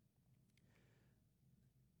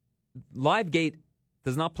 LiveGate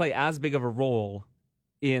does not play as big of a role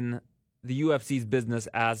in the UFC's business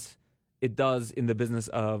as it does in the business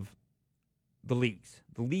of the leagues.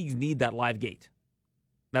 The leagues need that LiveGate.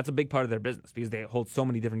 That's a big part of their business because they hold so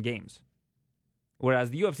many different games.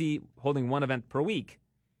 Whereas the UFC holding one event per week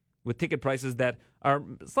with ticket prices that are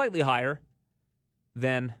slightly higher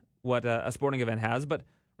than what a sporting event has. But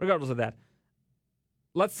regardless of that,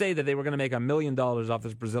 let's say that they were going to make $1 million off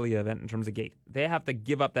this Brasilia event in terms of gate. They have to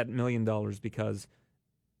give up that $1 million because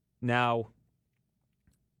now,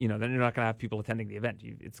 then you're not going to have people attending the event.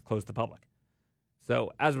 It's closed to public.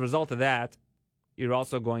 So as a result of that, you're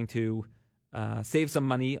also going to save some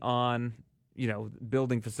money on,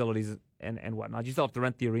 building facilities and whatnot. You still have to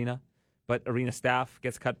rent the arena, but arena staff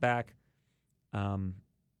gets cut back. The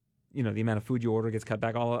amount of food you order gets cut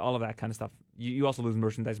back, all of that kind of stuff. You also lose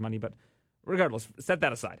merchandise money, but regardless, set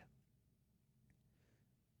that aside.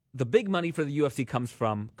 The big money for the UFC comes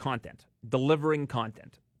from content, delivering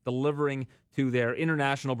to their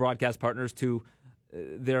international broadcast partners, to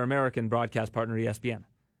their American broadcast partner, ESPN.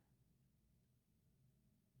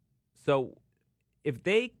 So if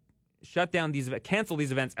they shut down cancel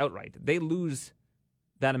these events outright, they lose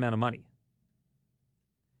that amount of money.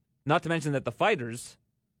 Not to mention that the fighters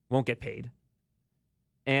won't get paid,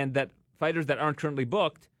 and that fighters that aren't currently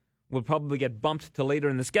booked will probably get bumped to later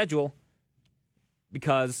in the schedule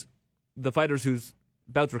because the fighters whose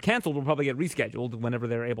bouts were canceled will probably get rescheduled whenever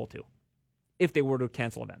they're able to, if they were to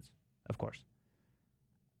cancel events, of course.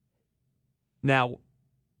 Now,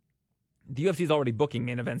 the UFC is already booking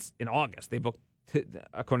main events in August. They booked,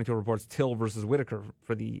 according to reports, Till versus Whitaker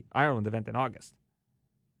for the Ireland event in August.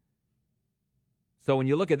 So when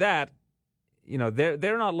you look at that,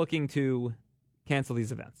 they're not looking to cancel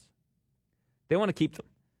these events. They want to keep them.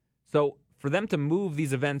 So for them to move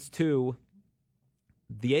these events to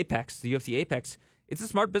the Apex, the UFC Apex, it's a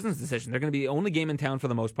smart business decision. They're going to be the only game in town for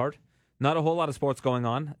the most part. Not a whole lot of sports going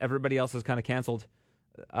on. Everybody else has kind of canceled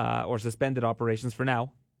or suspended operations for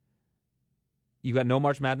now. You got no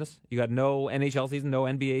March Madness. You got no NHL season, no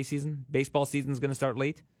NBA season. Baseball season is going to start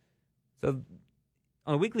late. So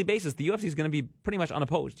on a weekly basis, the UFC is going to be pretty much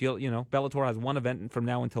unopposed. Bellator has one event from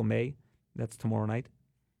now until May. That's tomorrow night.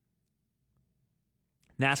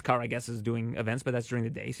 NASCAR, I guess, is doing events, but that's during the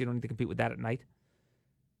day, so you don't need to compete with that at night.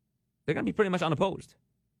 They're going to be pretty much unopposed.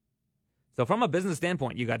 So from a business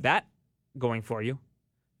standpoint, you got that going for you.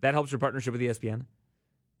 That helps your partnership with ESPN.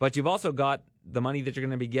 but you've also got the money that you're going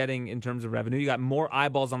to be getting in terms of revenue. You got more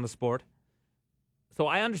eyeballs on the sport. So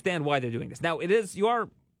I understand why they're doing this. Now, you are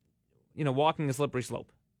walking a slippery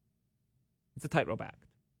slope. It's a tightrope act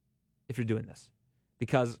if you're doing this.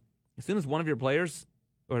 Because as soon as one of your players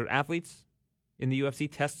or athletes in the UFC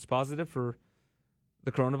tests positive for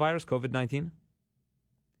the coronavirus, COVID-19,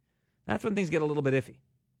 that's when things get a little bit iffy.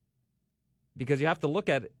 Because you have to look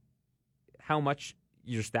at how much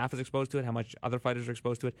your staff is exposed to it, how much other fighters are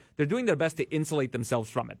exposed to it. They're doing their best to insulate themselves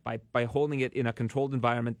from it by holding it in a controlled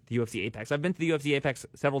environment, the UFC Apex. I've been to the UFC Apex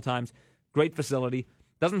several times. Great facility.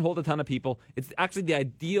 Doesn't hold a ton of people. It's actually the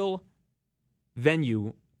ideal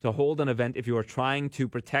venue to hold an event if you are trying to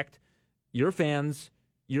protect your fans,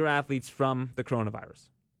 your athletes from the coronavirus.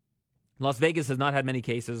 Las Vegas has not had many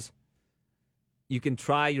cases. You can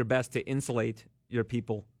try your best to insulate your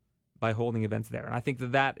people by holding events there. And I think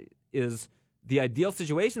that is the ideal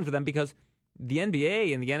situation for them because the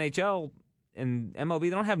NBA and the NHL and MLB, they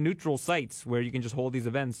don't have neutral sites where you can just hold these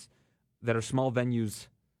events that are small venues.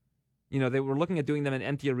 They were looking at doing them in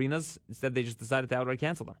empty arenas. Instead, they just decided to outright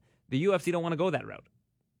cancel them. The UFC don't want to go that route.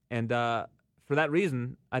 And for that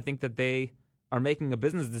reason, I think that they are making a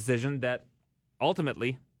business decision that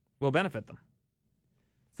ultimately will benefit them.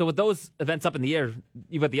 So with those events up in the air,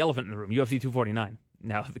 you've got the elephant in the room, UFC 249.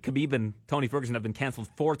 Now, the Khabib and Tony Ferguson have been canceled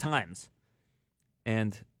 4 times.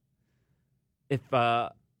 And if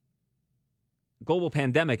global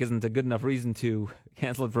pandemic isn't a good enough reason to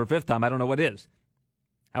cancel it for a 5th time, I don't know what is.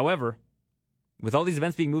 However, with all these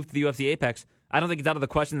events being moved to the UFC Apex, I don't think it's out of the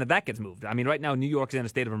question that gets moved. I mean, right now, New York's in a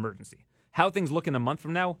state of emergency. How things look in a month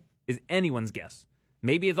from now is anyone's guess.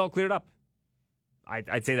 Maybe it's all cleared up.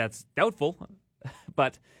 I'd say that's doubtful.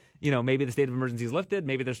 But, maybe the state of emergency is lifted.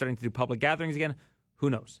 Maybe they're starting to do public gatherings again. Who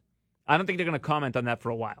knows? I don't think they're going to comment on that for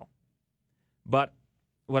a while. But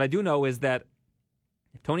what I do know is that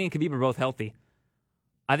if Tony and Khabib are both healthy,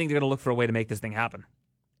 I think they're going to look for a way to make this thing happen.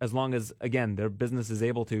 As long as, again, their business is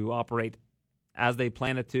able to operate as they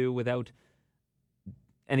plan it to without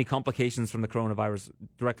any complications from the coronavirus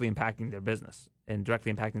directly impacting their business and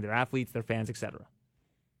directly impacting their athletes, their fans, etc.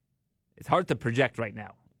 It's hard to project right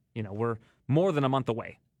now. We're more than a month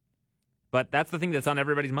away. But that's the thing that's on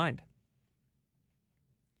everybody's mind.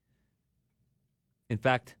 In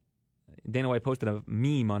fact, Dana White posted a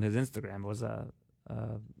meme on his Instagram. It was a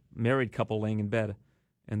married couple laying in bed,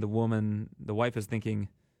 and the wife is thinking,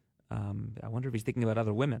 I wonder if he's thinking about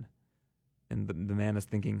other women. And the man is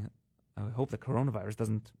thinking, I hope the coronavirus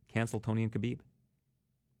doesn't cancel Tony and Khabib.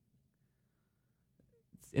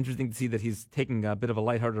 It's interesting to see that he's taking a bit of a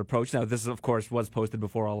lighthearted approach. Now, this, of course, was posted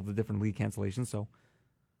before all of the different league cancellations, so,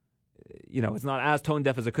 it's not as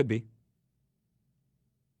tone-deaf as it could be.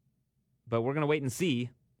 But we're going to wait and see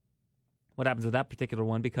what happens with that particular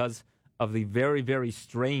one because of the very, very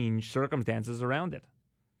strange circumstances around it.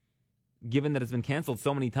 Given that it's been canceled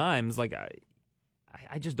so many times, I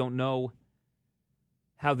just don't know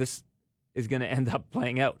how this is going to end up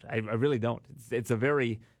playing out. I really don't. It's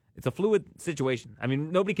a fluid situation. I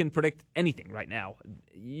mean, nobody can predict anything right now.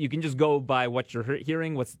 You can just go by what you're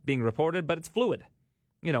hearing, what's being reported, but it's fluid.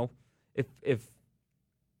 If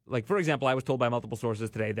for example, I was told by multiple sources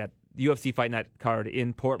today that the UFC Fight Night card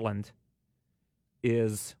in Portland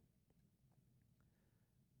is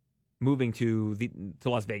moving to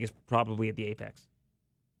Las Vegas, probably at the Apex.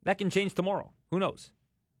 That can change tomorrow. Who knows?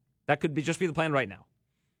 That could just be the plan right now.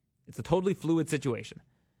 It's a totally fluid situation.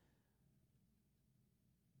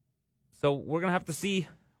 So we're going to have to see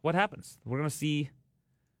what happens. We're going to see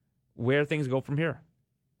where things go from here.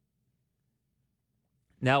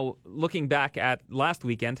 Now, looking back at last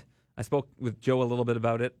weekend, I spoke with Joe a little bit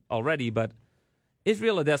about it already, but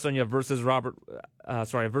Israel Adesanya versus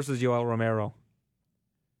versus Yoel Romero.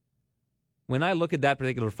 When I look at that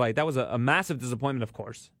particular fight, that was a massive disappointment, of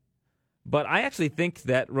course. But I actually think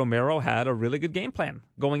that Romero had a really good game plan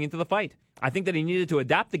going into the fight. I think that he needed to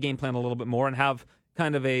adapt the game plan a little bit more and have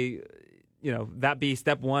kind of that be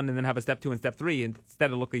step 1 and then have a step 2 and step 3.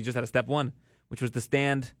 Instead, it looked like he just had a step 1, which was to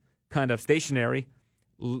stand kind of stationary,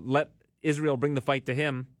 let Israel bring the fight to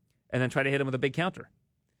him, and then try to hit him with a big counter.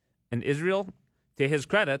 And Israel, to his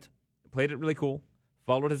credit, played it really cool,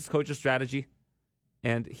 followed his coach's strategy,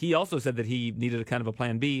 and he also said that he needed a kind of a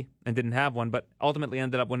plan B and didn't have one, but ultimately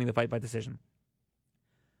ended up winning the fight by decision.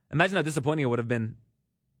 Imagine how disappointing it would have been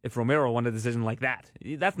if Romero won a decision like that.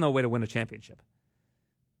 That's no way to win a championship.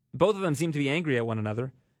 Both of them seemed to be angry at one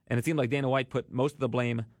another, and it seemed like Dana White put most of the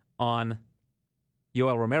blame on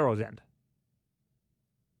Yoel Romero's end.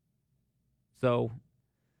 So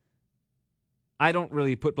I don't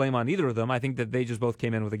really put blame on either of them. I think that they just both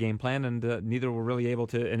came in with a game plan, and neither were really able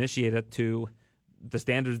to initiate it to the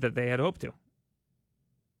standards that they had hoped to.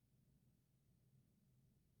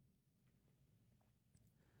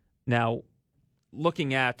 Now,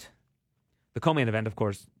 looking at the co-main event, of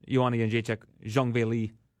course, Joanna Jędrzejczyk, Zhang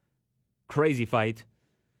Weili, crazy fight.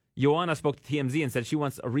 Joanna spoke to TMZ and said she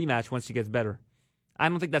wants a rematch once she gets better. I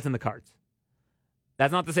don't think that's in the cards.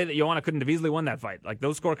 That's not to say that Joanna couldn't have easily won that fight. Like,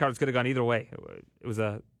 those scorecards could have gone either way. It was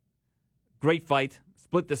a great fight,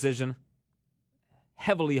 split decision,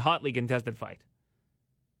 heavily, hotly contested fight.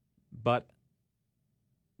 But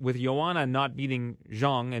with Joanna not beating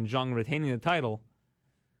Zhang and Zhang retaining the title,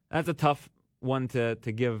 that's a tough one to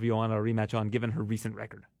give Joanna a rematch on, given her recent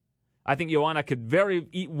record. I think Joanna could very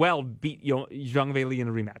well beat Zhang Weili in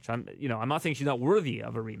a rematch. I'm not saying she's not worthy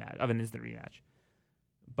of a rematch, of an instant rematch.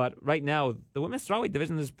 But right now, the women's strawweight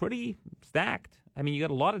division is pretty stacked. I mean, you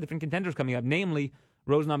got a lot of different contenders coming up, namely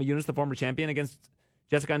Rose Namajunas, the former champion, against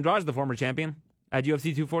Jessica Andrade, the former champion, at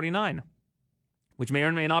UFC 249, which may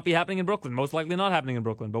or may not be happening in Brooklyn. Most likely not happening in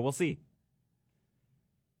Brooklyn, but we'll see.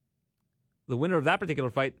 The winner of that particular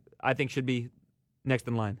fight, I think, should be next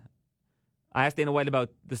in line. I asked Dana White about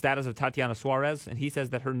the status of Tatiana Suarez, and he says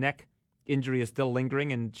that her neck injury is still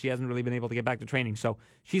lingering, and she hasn't really been able to get back to training. So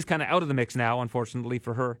she's kind of out of the mix now, unfortunately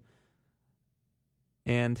for her.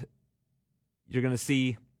 And you're going to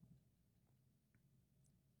see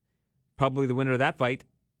probably the winner of that fight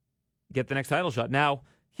get the next title shot. Now,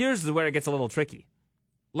 here's where it gets a little tricky.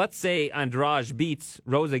 Let's say Andrade beats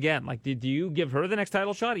Rose again. Like, do you give her the next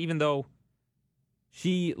title shot, even though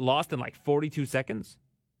she lost in like 42 seconds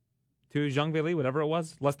to Zhang Weili, whatever it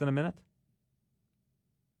was, less than a minute?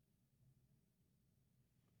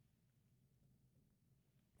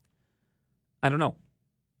 I don't know.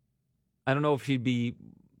 I don't know if she'd be,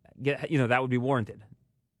 that would be warranted.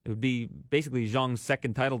 It would be basically Zhang's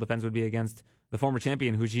second title defense would be against the former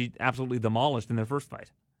champion, who she absolutely demolished in their first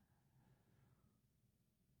fight.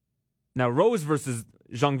 Now, Rose versus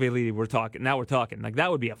Zhang Weili, we're talking. Like,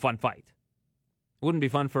 that would be a fun fight. It wouldn't be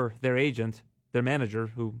fun for their agent, their manager,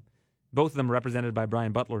 who both of them are represented by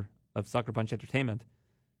Brian Butler of Sucker Punch Entertainment.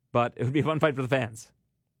 But it would be a fun fight for the fans.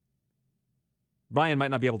 Brian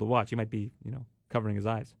might not be able to watch. He might be, covering his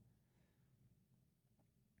eyes.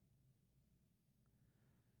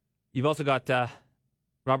 You've also got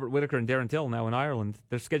Robert Whittaker and Darren Till now in Ireland.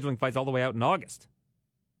 They're scheduling fights all the way out in August.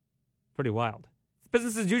 Pretty wild. It's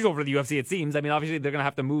business as usual for the UFC, it seems. I mean, obviously they're going to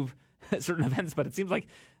have to move certain events, but it seems like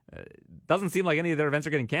doesn't seem like any of their events are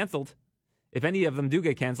getting canceled. If any of them do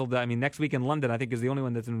get canceled, I mean, next week in London, I think, is the only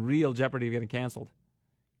one that's in real jeopardy of getting canceled.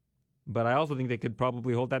 But I also think they could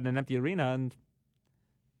probably hold that in an empty arena, and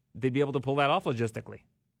they'd be able to pull that off logistically.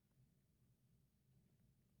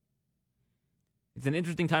 It's an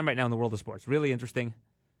interesting time right now in the world of sports. Really interesting.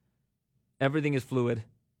 Everything is fluid.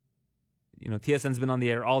 TSN's been on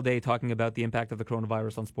the air all day talking about the impact of the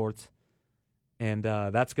coronavirus on sports. And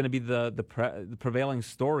that's going to be the prevailing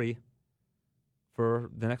story for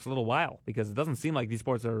the next little while, because it doesn't seem like these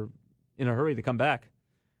sports are in a hurry to come back.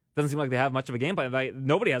 It doesn't seem like they have much of a game plan.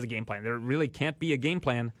 Nobody has a game plan. There really can't be a game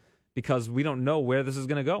plan because we don't know where this is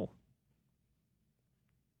going to go.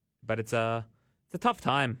 But it's a tough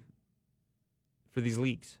time for these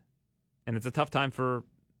leagues. And it's a tough time for,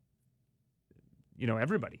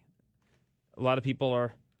 everybody. A lot of people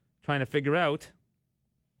are trying to figure out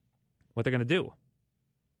what they're going to do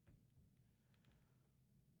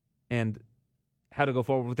and how to go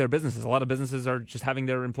forward with their businesses. A lot of businesses are just having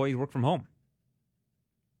their employees work from home.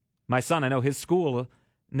 My son, I know his school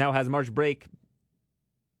now has March break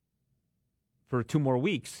for 2 more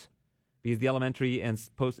weeks because the elementary and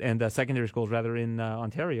secondary schools, rather, in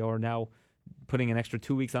Ontario are now putting an extra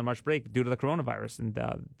 2 weeks on March break due to the coronavirus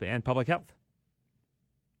and public health.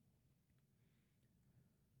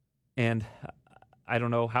 And I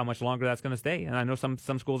don't know how much longer that's going to stay. And I know some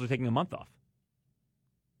schools are taking a month off.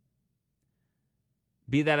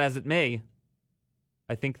 Be that as it may,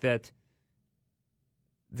 I think that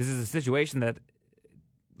this is a situation that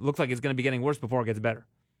looks like it's going to be getting worse before it gets better.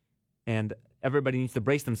 And everybody needs to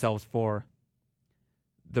brace themselves for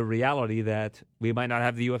the reality that we might not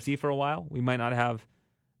have the UFC for a while. We might not have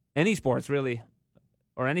any sports, really,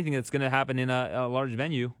 or anything that's going to happen in a large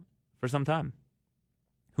venue for some time.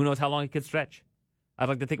 Who knows how long it could stretch? I'd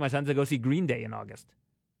like to take my son to go see Green Day in August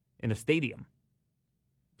in a stadium.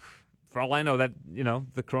 For all I know, that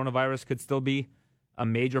the coronavirus could still be a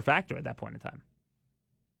major factor at that point in time.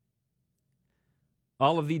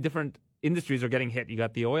 All of the different industries are getting hit. You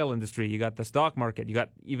got the oil industry, you got the stock market, you got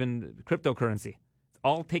even cryptocurrency. It's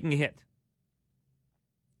all taking a hit.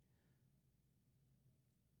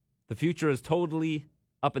 The future is totally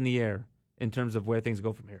up in the air in terms of where things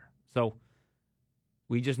go from here. So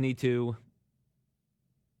we just need to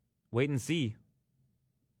wait and see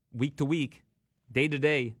week to week, day to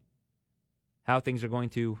day, how things are going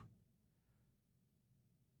to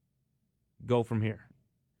go from here.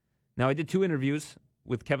 Now, I did 2 interviews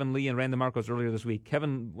with Kevin Lee and Randy Marcos earlier this week.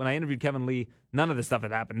 When I interviewed Kevin Lee, none of this stuff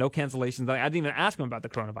had happened. No cancellations. I didn't even ask him about the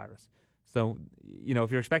coronavirus. So,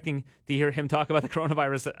 if you're expecting to hear him talk about the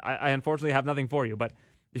coronavirus, I unfortunately have nothing for you. But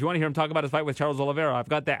if you want to hear him talk about his fight with Charles Oliveira, I've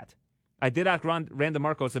got that. I did ask Randy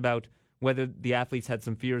Marcos about whether the athletes had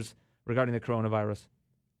some fears regarding the coronavirus.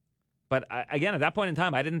 But again, at that point in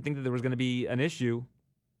time, I didn't think that there was going to be an issue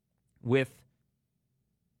with,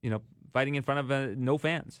 fighting in front of no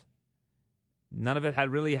fans. None of it had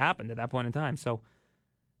really happened at that point in time. So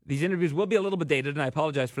these interviews will be a little bit dated, and I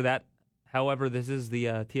apologize for that. However, this is the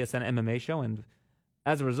TSN MMA show, and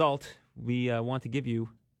as a result, we want to give you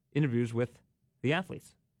interviews with the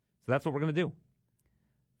athletes. So that's what we're going to do.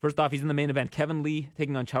 First off, he's in the main event. Kevin Lee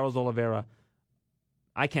taking on Charles Oliveira.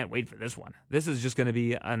 I can't wait for this one. This is just going to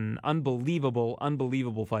be an unbelievable,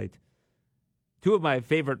 unbelievable fight. 2 of my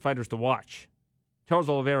favorite fighters to watch. Charles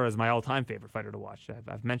Oliveira is my all-time favorite fighter to watch.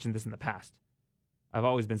 I've mentioned this in the past. I've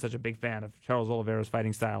always been such a big fan of Charles Oliveira's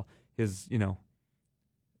fighting style. His,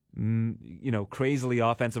 crazily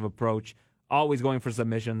offensive approach, always going for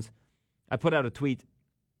submissions. I put out a tweet.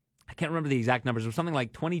 I can't remember the exact numbers. It was something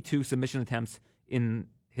like 22 submission attempts in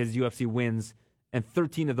his UFC wins, and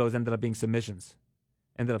 13 of those ended up being submissions.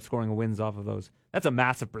 Ended up scoring wins off of those. That's a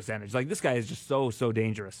massive percentage. Like, this guy is just so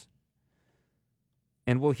dangerous.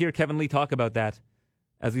 And we'll hear Kevin Lee talk about that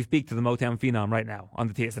as we speak to the Motown Phenom right now on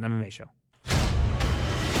the TSN MMA show.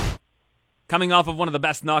 Coming off of one of the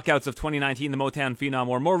best knockouts of 2019, the Motown Phenom,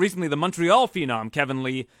 or more recently, the Montreal Phenom, Kevin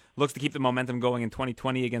Lee looks to keep the momentum going in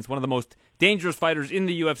 2020 against one of the most dangerous fighters in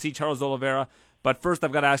the UFC, Charles Oliveira. But first,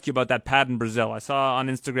 I've got to ask you about that pad in Brazil. I saw on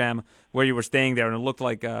Instagram where you were staying there, and it looked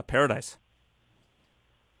like paradise.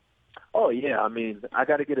 Oh, yeah. I mean, I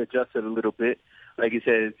got to get adjusted a little bit. Like you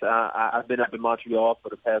said, I've been up in Montreal for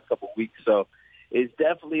the past couple of weeks, so it's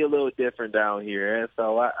definitely a little different down here. And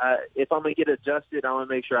so if I'm going to get adjusted, I want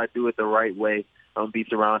to make sure I do it the right way. I'm going to be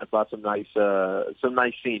surrounded by some nice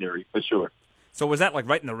scenery, for sure. So was that like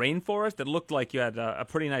right in the rainforest? It looked like you had a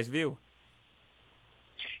pretty nice view.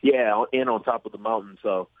 Yeah, and on top of the mountain,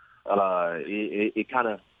 so it kind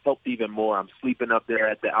of helped even more. I'm sleeping up there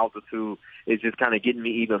at the altitude. It's just kind of getting me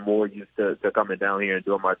even more used to coming down here and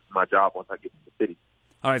doing my job once I get to the city.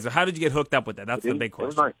 All right, so how did you get hooked up with that? That's the big question. It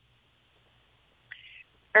was nice.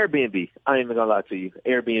 Airbnb. I ain't even gonna lie to you.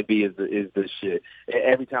 Airbnb is the shit.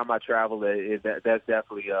 Every time I travel, that's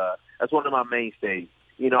definitely that's one of my mainstays.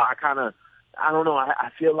 I don't know. I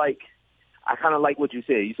feel like I kind of like what you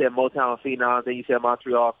said. You said Motown Phenom, then you said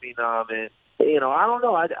Montreal Phenom, and I don't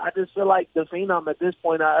know. I just feel like the Phenom at this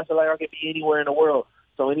point. I feel like I could be anywhere in the world.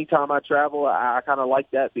 So anytime I travel, I kind of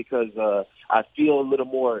like that because I feel a little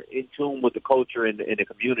more in tune with the culture and the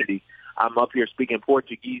community. I'm up here speaking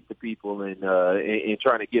Portuguese to people and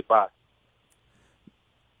trying to get by.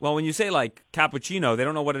 Well, when you say like cappuccino, they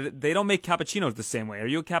don't know they don't make cappuccinos the same way. Are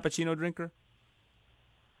you a cappuccino drinker?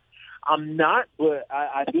 I'm not, but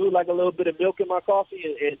I do like a little bit of milk in my coffee.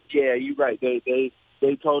 And yeah, you're right.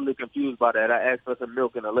 They totally confused by that. I asked for some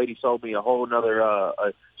milk, and the lady sold me a whole nother.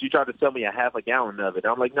 She tried to sell me a half a gallon of it.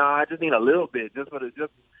 I'm like, no, I just need a little bit, just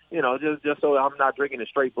so I'm not drinking it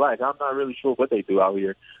straight black. I'm not really sure what they do out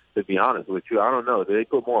here, to be honest with you. I don't know. Do they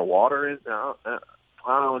put more water in? I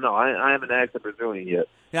don't know. I haven't asked a Brazilian yet.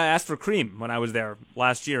 Yeah, I asked for cream when I was there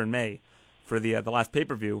last year in May for the last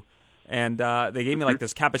pay-per-view. And they gave me like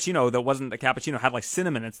this cappuccino that wasn't a cappuccino, had like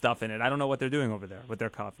cinnamon and stuff in it. I don't know what they're doing over there with their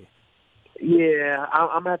coffee. Yeah,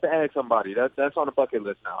 I'm going to have to ask somebody. That's on the bucket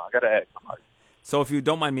list now. I got to ask somebody. So if you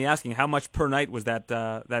don't mind me asking, how much per night was that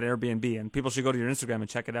Airbnb? And people should go to your Instagram and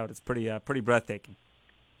check it out. It's pretty breathtaking.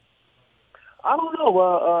 I don't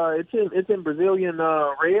know. It's in Brazilian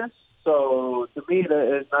reais. So to me,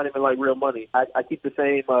 it's not even like real money. I keep the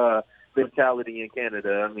same mentality in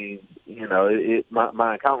Canada. I mean,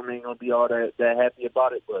 my accountant ain't gonna be all that happy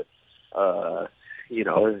about it, but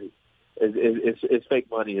it's fake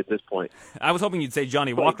money at this point. I was hoping you'd say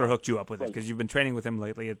Johnny Walker hooked you up with it because you've been training with him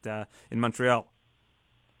lately in Montreal.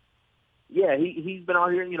 Yeah, he's been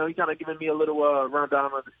out here. He's kind of giving me a little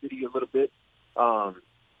rundown on the city a little bit.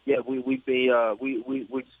 Yeah,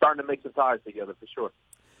 we're starting to make some ties together for sure.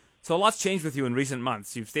 So a lot's changed with you in recent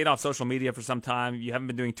months. You've stayed off social media for some time. You haven't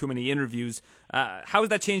been doing too many interviews. How has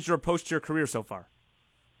that changed your approach to your career so far?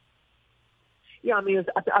 Yeah, I mean,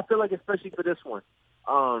 I feel like especially for this one,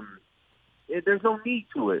 there's no need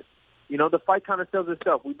to it. The fight kind of sells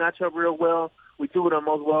itself. We match up real well. We two of the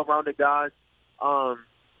most well-rounded guys. I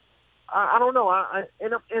don't know.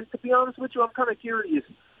 And to be honest with you, I'm kind of curious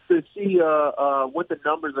to see what the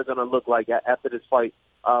numbers are going to look like after this fight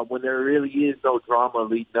when there really is no drama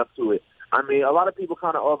leading up to it. I mean, a lot of people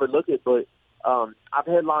kind of overlook it, but I've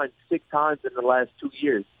headlined 6 times in the last 2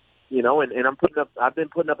 years, you know, and I've been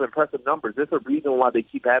putting up impressive numbers. There's a reason why they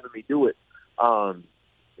keep having me do it.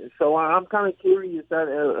 So I'm kind of curious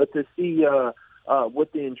to see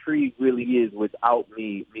what the intrigue really is without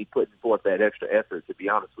me putting forth that extra effort, to be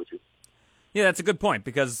honest with you. Yeah, that's a good point,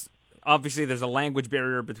 because obviously there's a language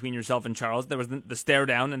barrier between yourself and Charles. There was the stare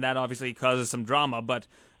down, and that obviously causes some drama, but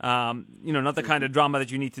not the kind of drama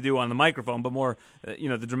that you need to do on the microphone, but more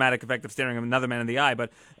the dramatic effect of staring another man in the eye.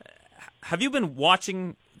 But have you been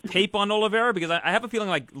watching tape on Oliveira? Because I have a feeling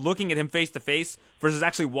like looking at him face to face versus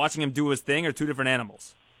actually watching him do his thing are two different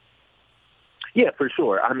animals. Yeah, for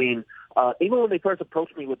sure. I mean, even when they first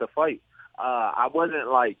approached me with the fight, I wasn't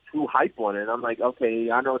like too hype on it. I'm like, okay,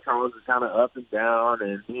 I know Charles is kind of up and down,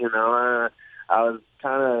 and I was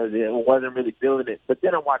wasn't really feeling it. But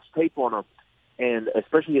then I watched tape on him, and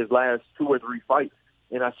especially his last 2 or 3 fights,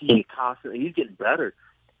 and I see he constantly he's getting better.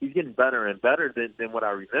 He's getting better and better than what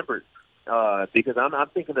I remembered. Because I'm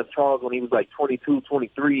thinking of Charles when he was like 22,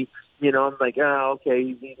 23. I'm like,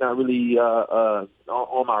 okay, he's not really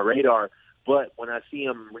on my radar. But when I see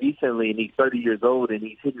him recently, and he's 30 years old, and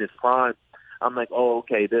he's hitting his prime, I'm like, oh,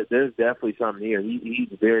 okay, there's definitely something here. He's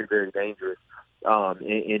very, very dangerous,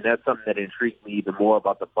 and that's something that intrigued me even more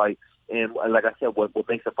about the fight. And like I said, what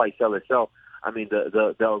makes the fight sell itself? I mean,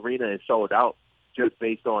 the arena is sold out just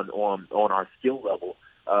based on our skill level,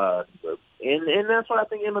 and that's what I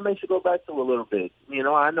think MMA should go back to a little bit.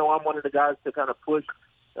 I know I'm one of the guys to kind of push,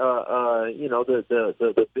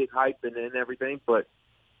 the big hype and everything, but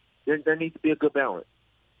there needs to be a good balance.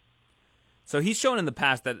 So he's shown in the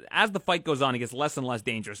past that as the fight goes on, he gets less and less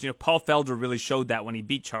dangerous. Paul Felder really showed that when he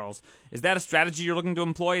beat Charles. Is that a strategy you're looking to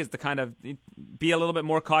employ, is to kind of be a little bit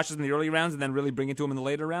more cautious in the early rounds and then really bring it to him in the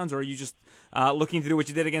later rounds? Or are you just looking to do what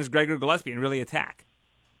you did against Gregor Gillespie and really attack?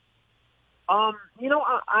 I am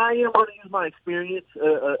going to use my experience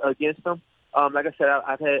against him. Like I said,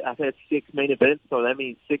 I've had 6 main events, so that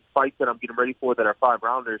means 6 fights that I'm getting ready for that are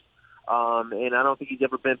 5-rounders. And I don't think he's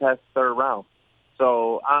ever been past the 3rd round.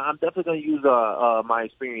 So I'm definitely going to use my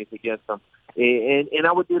experience against him. And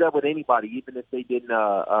I would do that with anybody, even if they didn't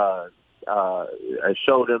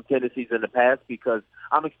show them tendencies in the past, because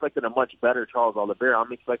I'm expecting a much better Charles Oliveira.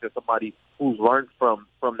 I'm expecting somebody who's learned from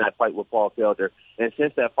that fight with Paul Felder. And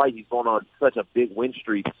since that fight, he's going on such a big win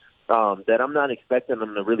streak that I'm not expecting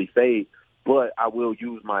him to really fade. But I will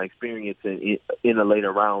use my experience in the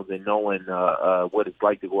later rounds and knowing what it's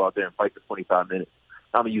like to go out there and fight for 25 minutes.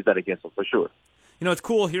 I'm going to use that against him for sure. It's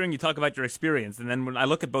cool hearing you talk about your experience. And then when I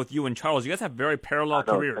look at both you and Charles, you guys have very parallel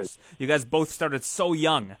careers. You guys both started so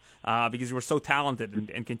young because you were so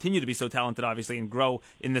talented and continue to be so talented, obviously, and grow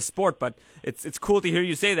in this sport. But it's cool to hear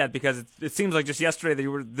you say that, because it seems like just yesterday that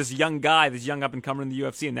you were this young guy, this young up-and-comer in the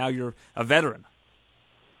UFC, and now you're a veteran.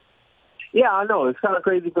 Yeah, I know. It's kind of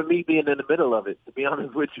crazy for me being in the middle of it, to be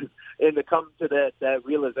honest with you, and to come to that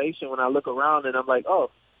realization when I look around and I'm like,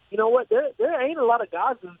 oh, you know what? There ain't a lot of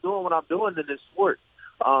guys who's doing what I'm doing in this sport.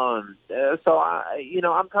 So I'm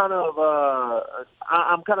kind of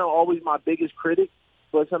always my biggest critic,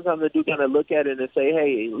 but sometimes I do kind of look at it and say,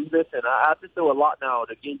 hey, listen, I've been through a lot now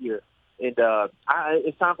to get here, and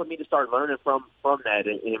it's time for me to start learning from that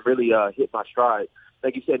and really hit my stride.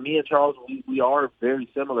 Like you said, me and Charles, we are very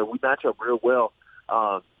similar. We match up real well.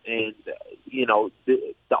 And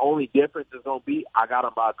the only difference is going to be I got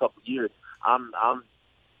him by a couple of years. I'm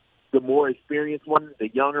the more experienced one, the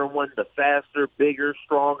younger one, the faster, bigger,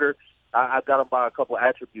 stronger. I've got him by a couple of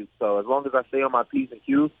attributes. So as long as I stay on my P's and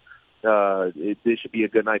Q's, this should be a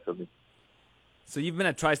good night for me. So you've been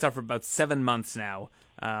at TriStar for about 7 months now,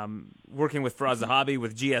 working with Faraz Zahabi,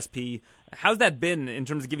 with GSP. How's that been in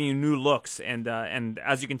terms of giving you new looks? And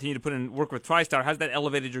as you continue to put in work with TriStar, how's that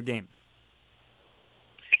elevated your game?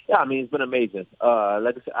 Yeah, I mean, it's been amazing.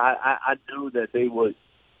 Like I said, I knew that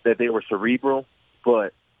they were cerebral,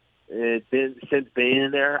 but then since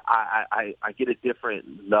being there, I get a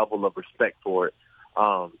different level of respect for it.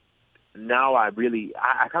 Now I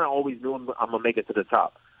kind of always knew I'm gonna make it to the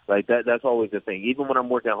top. Like that's always the thing. Even when I'm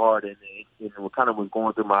working hard and kind of was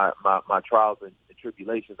going through my trials and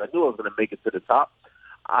tribulations, I knew I was going to make it to the top.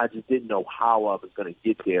 I just didn't know how I was going to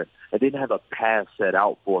get there. I didn't have a path set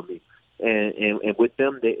out for me. And with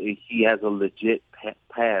them, he has a legit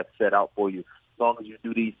path set out for you. As long as you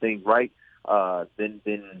do these things right, then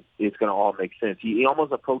it's going to all make sense. He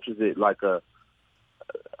almost approaches it like a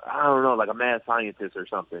mad scientist or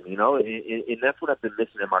something, and that's what I've been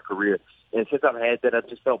missing in my career. And since I've had that, I've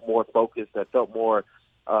just felt more focused. I felt more,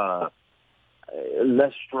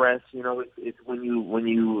 less stress. You know, it's when you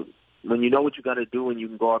know what you're gonna do and you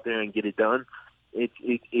can go out there and get it done. It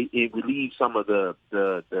relieves some of the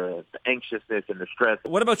anxiousness and the stress.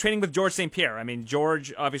 What about training with George St. Pierre? I mean,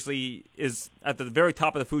 George obviously is at the very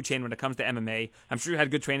top of the food chain when it comes to MMA. I'm sure you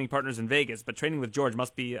had good training partners in Vegas, but training with George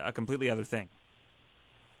must be a completely other thing.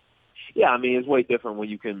 Yeah, I mean, it's way different when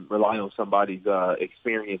you can rely on somebody's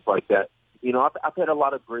experience like that. You know, I've had a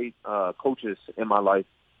lot of great coaches in my life,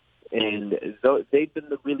 and they've been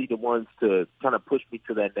really the ones to kind of push me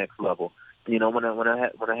to that next level. You know, when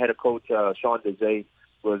I had a coach, Sean Desai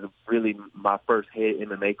was really my first head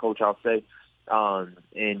MMA coach, I'll say.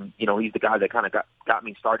 And you know, he's the guy that kind of got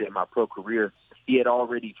me started in my pro career. He had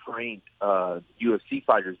already trained UFC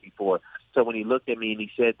fighters before, so when he looked at me and he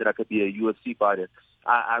said that I could be a UFC fighter,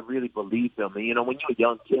 I really believed him. And you know, when you're a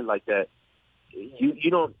young kid like that, you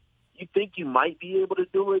think you might be able to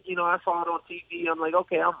do it. You know, I saw it on TV. I'm like,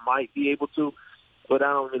 okay, I might be able to, but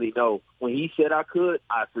I don't really know. When he said I could,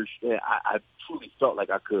 I truly felt like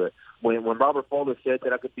I could. When Robert Fowler said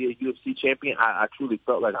that I could be a UFC champion, I truly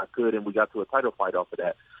felt like I could, and we got to a title fight off of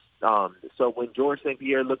that. So when George St.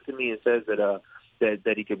 Pierre looks at me and says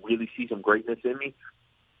that he could really see some greatness in me,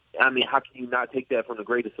 I mean, how can you not take that from the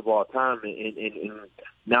greatest of all time? And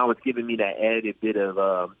now it's giving me that added bit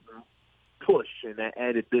of push and that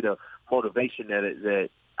added bit of motivation that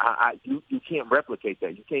you can't replicate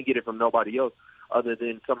that. You can't get it from nobody else other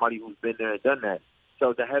than somebody who's been there and done that.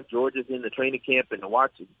 So to have Georges in the training camp and to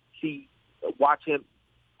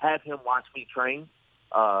have him watch me train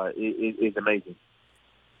is amazing.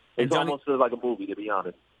 It's almost like a movie, to be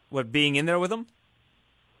honest. What, being in there with him?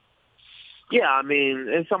 Yeah, I mean,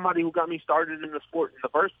 it's somebody who got me started in the sport in the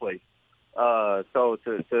first place. So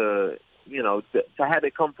to have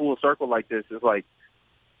it come full circle like this is like,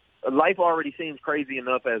 life already seems crazy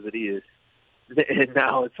enough as it is, and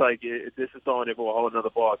now it's like this is throwing it for a whole another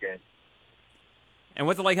ball game. And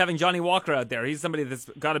what's it like having Johnny Walker out there? He's somebody that's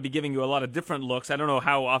got to be giving you a lot of different looks. I don't know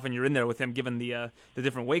how often you're in there with him, given the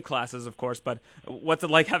different weight classes, of course. But what's it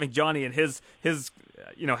like having Johnny and his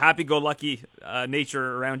happy-go-lucky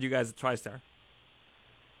nature around you guys at TriStar?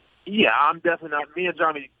 Yeah, I'm definitely not. Me and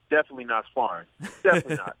Johnny definitely not sparring.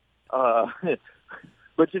 Definitely not.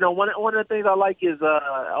 But you know, one of the things I like is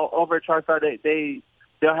over at TriStar,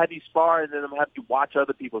 they'll have you spar and then they'll have you watch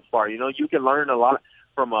other people spar. You know, you can learn a lot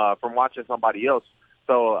from watching somebody else.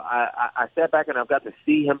 So I sat back and I've got to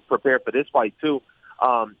see him prepare for this fight too.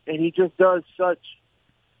 And he just does such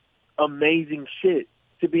amazing shit,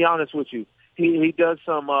 to be honest with you. He does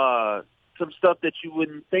some stuff that you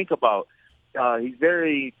wouldn't think about. He's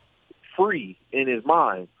very free in his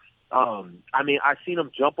mind. I mean, I seen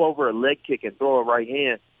him jump over a leg kick and throw a right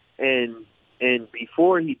hand, and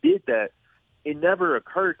before he did that, it never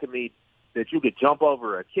occurred to me that you could jump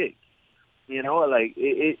over a kick. You know, like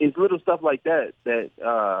it's little stuff like that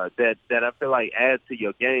I feel like adds to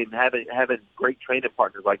your game. Having great training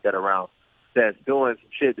partners like that around that's doing some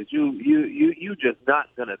shit that you just not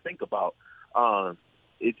gonna think about.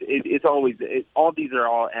 It's always all these are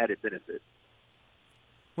all added benefits.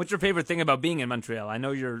 What's your favorite thing about being in Montreal? I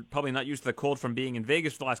know you're probably not used to the cold from being in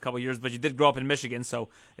Vegas for the last couple of years, but you did grow up in Michigan, so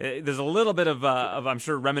there's a little bit of I'm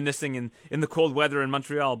sure, reminiscing in the cold weather in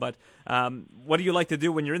Montreal. But what do you like to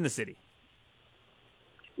do when you're in the city?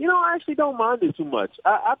 You know, I actually don't mind it too much.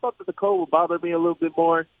 I thought that the cold would bother me a little bit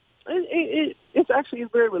more. It's actually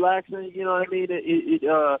very relaxing. You know what I mean?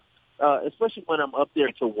 Especially when I'm up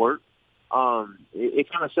there to work, it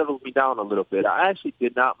kind of settles me down a little bit. I actually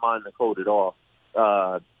did not mind the cold at all.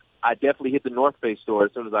 I definitely hit the North Face store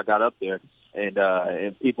as soon as I got up there,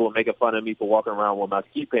 and people were making fun of me for walking around with my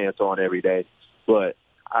ski pants on every day. But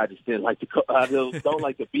I just didn't like I don't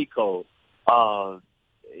like to be cold.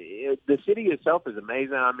 The city itself is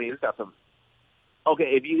amazing. I mean, it's got some.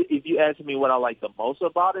 Okay, if you ask me what I like the most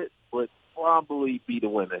about it, would probably be the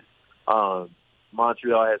women.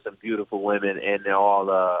 Montreal has some beautiful women, and they're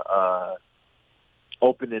all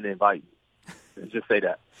open and inviting. Just say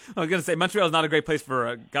that. I was gonna say Montreal is not a great place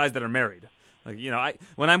for guys that are married. Like, you know,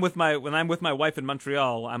 when I'm with my wife in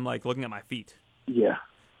Montreal, I'm like looking at my feet. Yeah.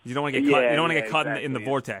 You don't want to get caught. You don't want to get caught in the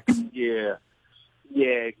vortex. Yeah. Yeah,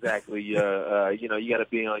 exactly. You know, you got to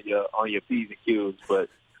be on your P's and Q's. But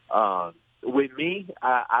with me,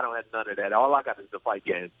 I don't have none of that. All I got is the fight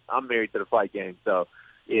game. I'm married to the fight game, so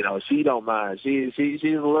you know she don't mind. She's a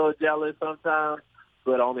little jealous sometimes,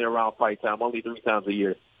 but only around fight time. Only 3 times a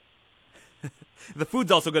year. The food's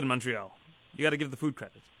also good in Montreal. You got to give the food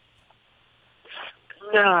credit.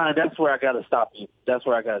 Nah, that's where I got to stop you.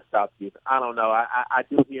 I don't know. I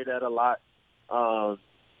do hear that a lot.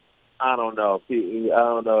 I don't know. I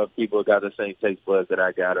don't know if people got the same taste buds that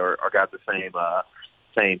I got, or got the same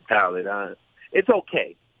palate. It's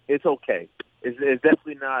okay. It's okay. It's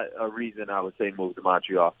definitely not a reason I would say move to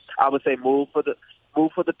Montreal. I would say move for the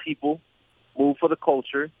people, move for the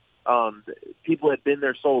culture. People have been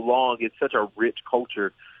there so long; it's such a rich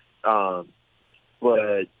culture.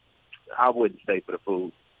 But I wouldn't stay for the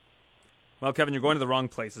food. Well, Kevin, you're going to the wrong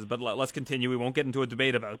places, but let's continue. We won't get into a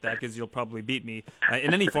debate about that because you'll probably beat me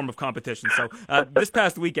in any form of competition. So this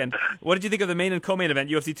past weekend, what did you think of the main and co-main event,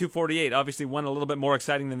 UFC 248? Obviously one a little bit more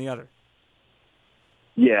exciting than the other.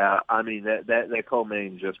 Yeah, I mean, that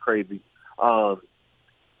co-main is just crazy. As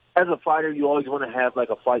a fighter, you always want to have like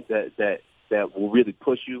a fight that will really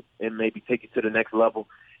push you and maybe take you to the next level.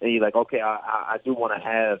 And you're like, okay, I do want to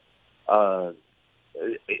have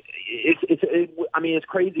it's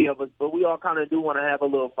crazy of us, but we all kind of do want to have a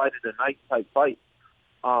little fight of the night type fight.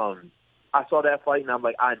 I saw that fight, and I'm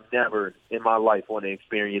like, I never in my life want to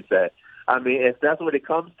experience that. I mean, if that's what it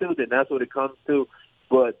comes to, then that's what it comes to.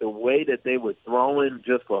 But the way that they were throwing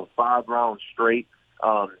just for 5 rounds straight,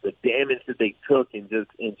 the damage that they took, and just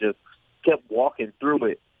kept walking through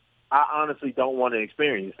it, I honestly don't want to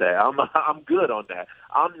experience that. I'm good on that.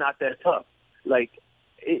 I'm not that tough. Like,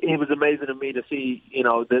 it was amazing to me to see,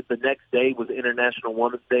 the next day was International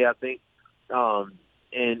Women's Day, I think. And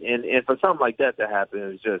for something like that to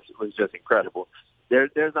happen was just incredible.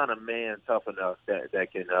 There's not a man tough enough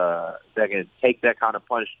that can take that kind of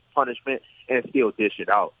punishment and still dish it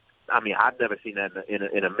out. I mean, I've never seen that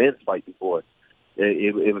in a men's fight before.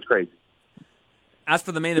 It was crazy. As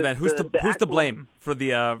for the main event, who's to blame for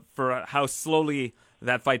how slowly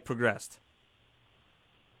that fight progressed?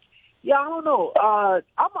 Yeah, I don't know. I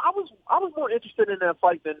was more interested in that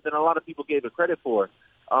fight than a lot of people gave it credit for.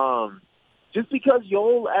 Just because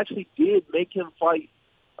Yoel actually did make him fight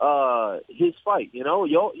his fight.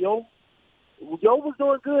 Yoel was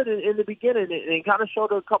doing good in the beginning and kind of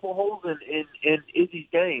showed a couple holes in Izzy's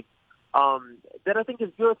game. That I think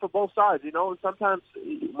is good for both sides. Sometimes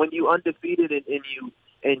when you undefeated and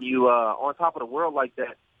you on top of the world like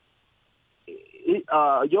that,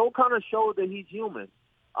 Yoel kind of showed that he's human.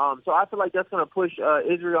 So I feel like that's going to push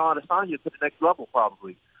Israel Adesanya to the next level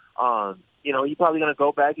probably. He's probably going to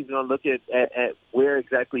go back. He's going to look at where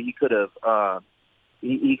exactly he could have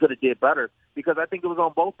he could have did better, because I think it was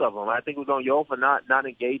on both of them. I think it was on Yoel for not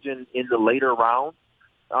engaging in the later rounds.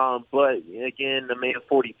 But again, the man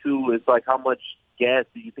 42 is like, how much gas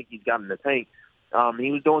do you think he's got in the tank?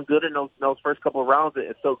 He was doing good in those first couple of rounds,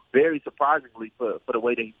 and so very surprisingly for the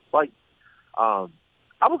way that he fights. I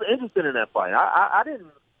was interested in that fight. I didn't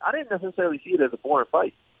necessarily see it as a boring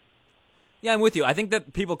fight. Yeah, I'm with you. I think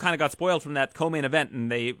that people kind of got spoiled from that co-main event,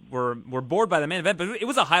 and they were bored by the main event. But it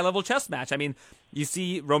was a high-level chess match. I mean, you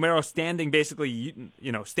see Romero standing basically,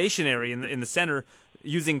 stationary in the center,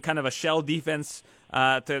 using kind of a shell defense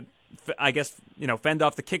to, I guess, fend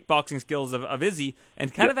off the kickboxing skills of Izzy,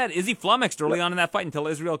 and kind of had Izzy flummoxed early on in that fight until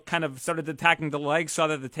Israel kind of started attacking the legs, saw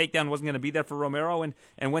that the takedown wasn't going to be there for Romero, and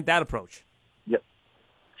went that approach. Yep.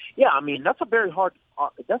 Yeah, I mean, that's a very hard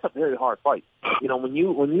fight. When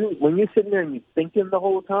you're sitting there and you're thinking the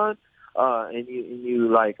whole time, and you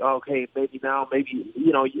like, okay, maybe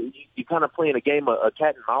you kind of playing a game of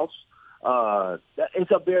cat and mouse.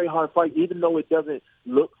 It's a very hard fight, even though it doesn't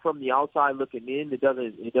look from the outside looking in. It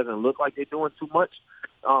doesn't look like they're doing too much.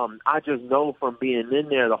 I just know from being in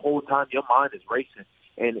there the whole time, your mind is racing,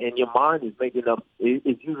 and your mind is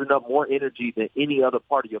is using up more energy than any other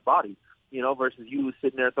part of your body. Versus you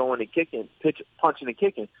sitting there throwing and kicking, punching and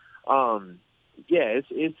kicking.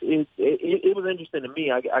 It was interesting to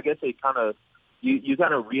me. I guess it kind of you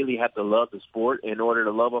kind of really have to love the sport in order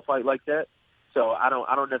to love a fight like that. So I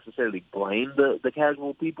don't necessarily blame the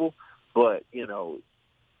casual people, but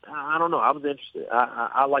I don't know. I was interested.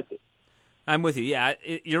 I liked it. I'm with you. Yeah,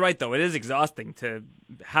 you're right though. It is exhausting to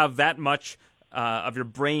have that much of your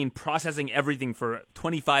brain processing everything for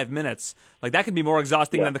 25 minutes. Like, that can be more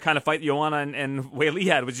exhausting than the kind of fight Joanna and Weili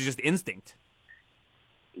had, which is just instinct.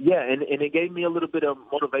 Yeah, and it gave me a little bit of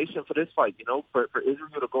motivation for this fight, for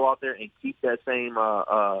Israel to go out there and keep that same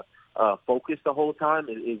focus the whole time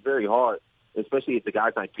is very hard, especially if the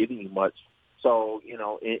guy's not giving you much. So,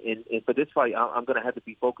 and for this fight, I'm going to have to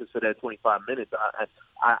be focused for that 25 minutes.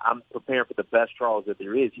 I'm preparing for the best Charles that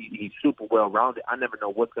there is. He's super well-rounded. I never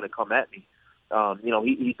know what's going to come at me.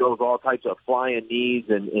 He throws all types of flying knees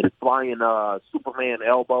and flying Superman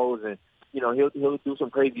elbows, and he'll do some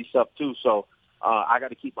crazy stuff too. So I got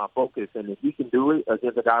to keep my focus, and if he can do it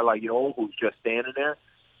against a guy like Yoel who's just standing there,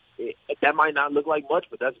 that might not look like much,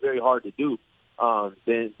 but that's very hard to do.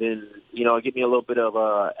 then give me a little bit of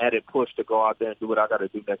added push to go out there and do what I got to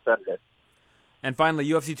do next Saturday. And finally,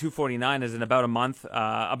 UFC 249 is in about a month.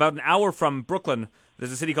 About an hour from Brooklyn,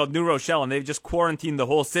 there's a city called New Rochelle, and they've just quarantined the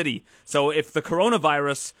whole city. So if the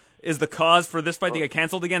coronavirus is the cause for this fight to get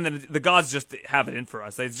canceled again, then the gods just have it in for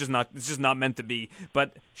us. It's just not meant to be.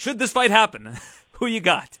 But should this fight happen, who you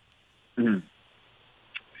got? Mm-hmm.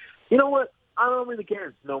 You know what? I don't really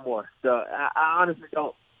care no more. I honestly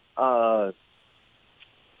don't. I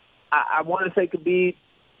want to say Khabib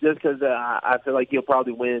just because I feel like he'll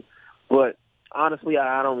probably win. But honestly,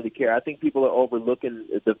 I don't really care. I think people are overlooking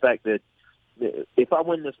the fact that if I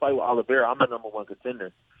win this fight with Oliveira, I'm the number one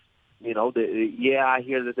contender. You know, I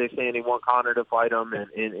hear that they're saying they want Conor to fight him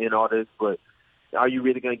and all this, but are you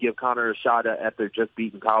really going to give Conor a shot after just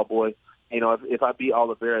beating Cowboy? You know, if I beat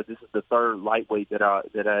Oliveira, this is the third lightweight that I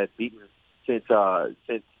had beaten since Tony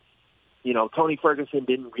Ferguson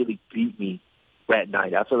didn't really beat me that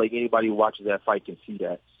night. I feel like anybody who watches that fight can see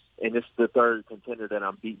that. And this is the third contender that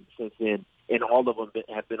I'm beating since then, and all of them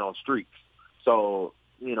have been on streaks. So,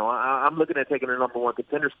 I'm looking at taking the number one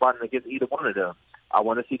contender spot against either one of them. I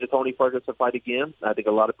want to see the Tony Ferguson fight again. I think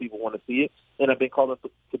a lot of people want to see it, and I've been calling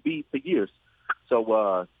to be for years.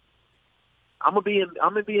 So I'm gonna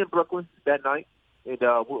be in Brooklyn that night, and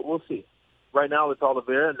we'll see. Right now it's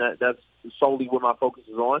Oliveira, and that's solely what my focus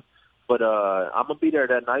is on. But I'm gonna be there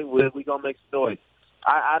that night. We're gonna make some noise.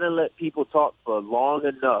 I didn't let people talk for long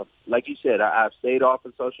enough. Like you said, I've stayed off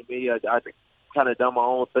of social media. I kind of done my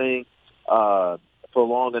own thing for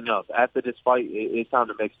long enough. After this fight, it's time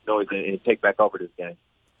to make some noise and take back over this game.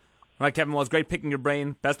 All right, Kevin, well, it's great picking your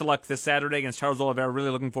brain. Best of luck this Saturday against Charles Oliveira. Really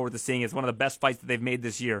looking forward to seeing it. It's one of the best fights that they've made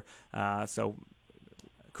this year. So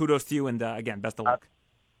kudos to you, and again, best of luck.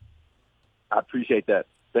 I appreciate that.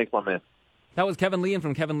 Thanks, my man. That was Kevin Lee, and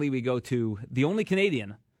from Kevin Lee we go to the only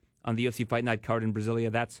Canadian on the UFC Fight Night card in Brasilia.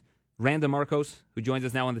 That's Randa Marcos, who joins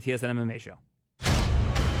us now on the TSN MMA show.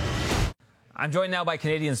 I'm joined now by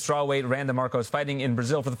Canadian strawweight Randa Marcos, fighting in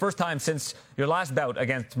Brazil for the first time since your last bout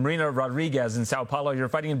against Marina Rodriguez in Sao Paulo. You're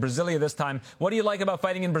fighting in Brasilia this time. What do you like about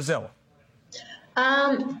fighting in Brazil?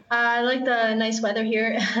 I like the nice weather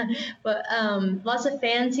here, but lots of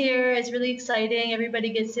fans here. It's really exciting.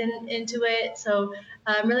 Everybody gets into it. So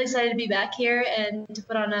I'm really excited to be back here and to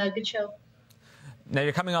put on a good show. Now,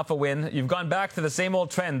 you're coming off a win. You've gone back to the same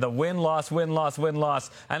old trend, the win-loss, win-loss, win-loss.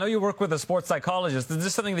 I know you work with a sports psychologist. Is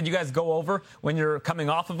this something that you guys go over when you're coming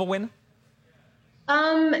off of a win?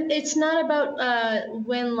 It's not about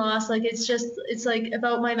win-loss. Like, it's like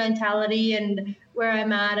about my mentality and where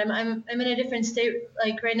I'm at. I'm in a different state,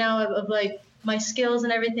 like, right now of like, my skills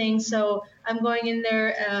and everything. So I'm going in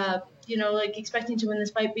there, like expecting to win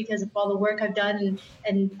this fight because of all the work I've done,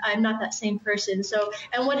 and I'm not that same person. So,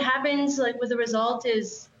 and what happens like with the result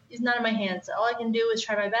is not in my hands. All I can do is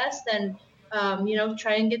try my best and,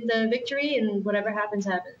 try and get the victory, and whatever happens,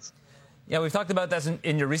 happens. Yeah, we've talked about that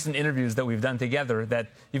in your recent interviews that we've done together,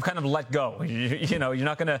 that you've kind of let go. You're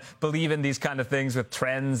not going to believe in these kind of things with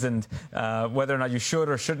trends and whether or not you should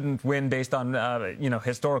or shouldn't win based on,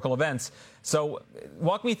 historical events. So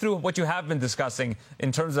walk me through what you have been discussing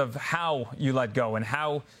in terms of how you let go and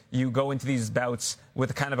how you go into these bouts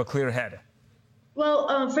with kind of a clear head.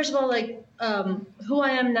 Well, first of all, who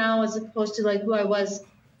I am now as opposed to who I was,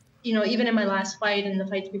 even in my last fight and the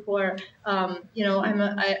fights before, I've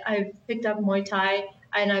picked up Muay Thai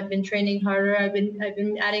and I've been training harder. I've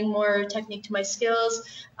been adding more technique to my skills.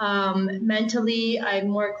 Mentally, I'm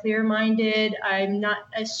more clear-minded. I'm not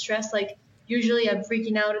as stressed. Usually I'm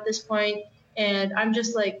freaking out at this point, and I'm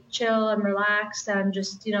just chill. I'm relaxed. I'm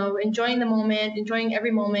just, enjoying the moment, enjoying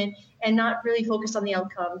every moment, and not really focused on the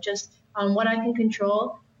outcome, just on what I can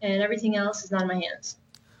control, and everything else is not in my hands.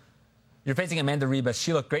 You're facing Amanda Ribas.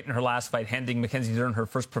 She looked great in her last fight, handing Mackenzie Dern her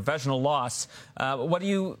first professional loss. What do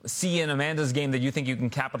you see in Amanda's game that you think you can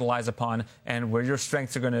capitalize upon, and where your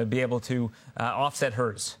strengths are going to be able to offset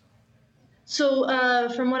hers? So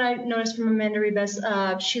from what I've noticed from Amanda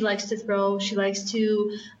Ribas, she likes to throw. She likes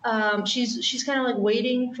to, she's kind of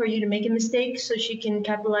waiting for you to make a mistake so she can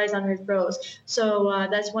capitalize on her throws. So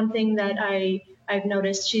that's one thing that I've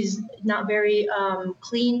noticed. She's not very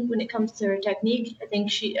clean when it comes to her technique. I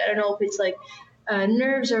think I don't know if it's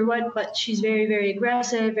nerves or what, but she's very, very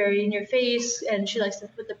aggressive, very in your face, and she likes to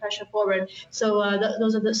put the pressure forward. So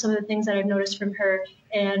those are some of the things that I've noticed from her.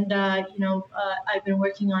 And, I've been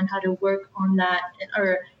working on how to work on that,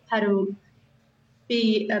 or how to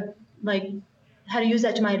be how to use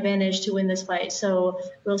that to my advantage to win this fight. So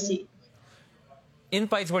we'll see. in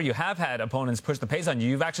fights where you have had opponents push the pace on you,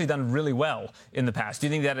 you've actually done really well in the past. Do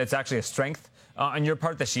you think that it's actually a strength on your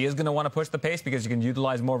part that she is going to want to push the pace because you can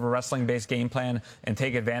utilize more of a wrestling-based game plan and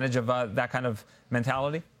take advantage of that kind of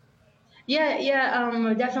mentality?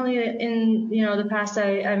 Yeah, definitely. In the past,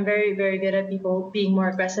 I'm very, very good at people being more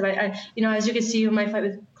aggressive. I as you can see in my fight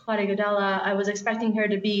with Claudia Gadelha, I was expecting her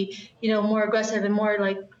to be, more aggressive and more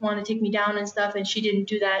like want to take me down and stuff, and she didn't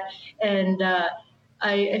do that. And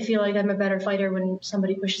I feel like I'm a better fighter when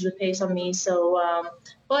somebody pushes the pace on me. So,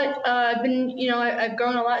 but I've been, I've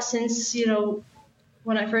grown a lot since,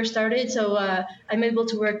 when I first started. So I'm able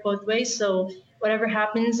to work both ways. So whatever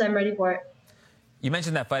happens, I'm ready for it. You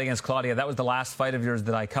mentioned that fight against Claudia. That was the last fight of yours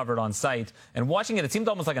that I covered on site. And watching it, it seemed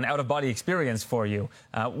almost like an out-of-body experience for you.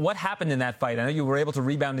 What happened in that fight? I know you were able to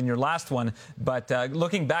rebound in your last one, but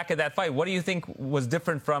looking back at that fight, what do you think was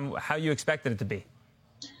different from how you expected it to be?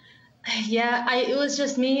 Yeah, it was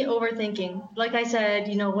just me overthinking. Like I said,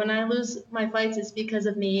 when I lose my fights, it's because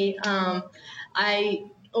of me. I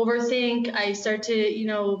overthink. I start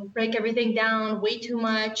to, break everything down way too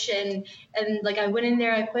much. And like I went in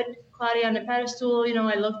there, I put Claudia on the pedestal.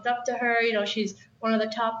 I looked up to her. She's one of the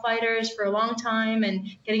top fighters for a long time, and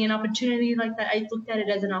getting an opportunity like that, I looked at it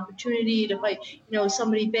as an opportunity to fight,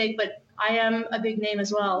 somebody big. But I am a big name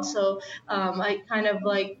as well. So I kind of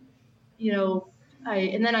like,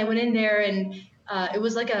 and then I went in there, and it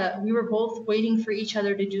was like we were both waiting for each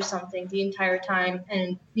other to do something the entire time,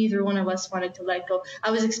 and neither one of us wanted to let go. I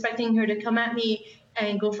was expecting her to come at me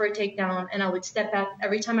and go for a takedown, and I would step back.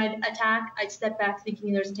 Every time I'd attack, I'd step back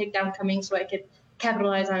thinking there's a takedown coming so I could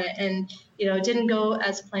capitalize on it. And, it didn't go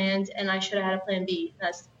as planned, and I should have had a plan B.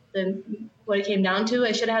 That's what it came down to.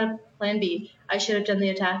 I should have had a plan B. I should have done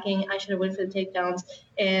the attacking. I should have went for the takedowns.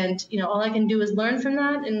 And, all I can do is learn from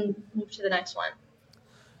that and move to the next one.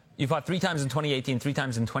 You fought 3 times in 2018, 3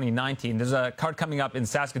 times in 2019. There's a card coming up in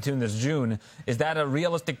Saskatoon this June. Is that a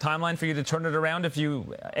realistic timeline for you to turn it around if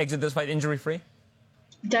you exit this fight injury-free?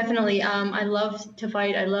 Definitely. I love to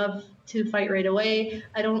fight. I love to fight right away.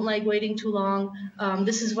 I don't like waiting too long.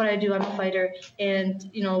 This is what I do. I'm a fighter. And,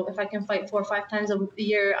 if I can fight 4 or 5 times a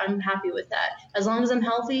year, I'm happy with that. As long as I'm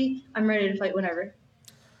healthy, I'm ready to fight whenever.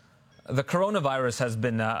 The coronavirus has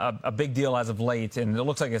been a big deal as of late, and it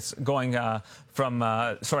looks like it's going it's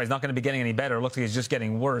not going to be getting any better. It looks like it's just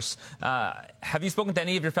getting worse. Have you spoken to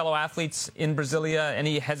any of your fellow athletes in Brasilia?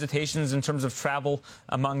 Any hesitations in terms of travel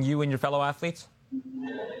among you and your fellow athletes?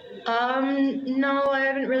 No, I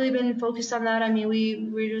haven't really been focused on that. I mean,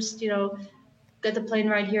 we just, got the plane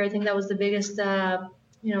ride here. I think that was the biggest, kind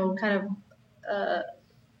of,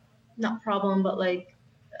 not problem, but like,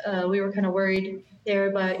 we were kind of worried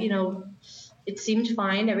there, but, it seemed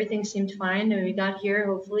fine. Everything seemed fine. And we got here.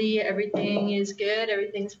 Hopefully everything is good.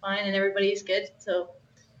 Everything's fine and everybody's good. So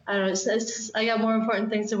I don't know. I got more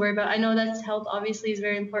important things to worry about. I know that health obviously is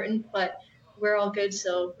very important, but we're all good.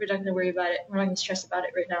 So we're not going to worry about it. We're not going to stress about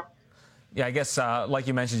it right now. Yeah, I guess, like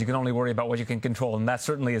you mentioned, you can only worry about what you can control, and that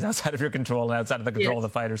certainly is outside of your control and outside of the control of the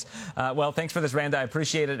fighters. Well, thanks for this, Randa. I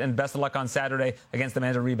appreciate it, and best of luck on Saturday against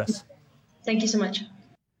Amanda Ribas. Thank you so much.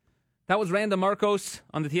 That was Randa Markos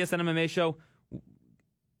on the TSN MMA show.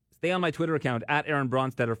 Stay on my Twitter account, @Aaron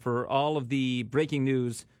Bronsteter, for all of the breaking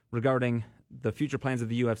news regarding the future plans of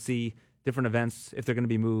the UFC, different events, if they're going to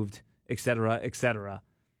be moved, etc., etc.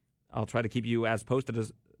 I'll try to keep you as posted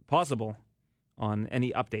as possible on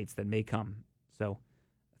any updates that may come. So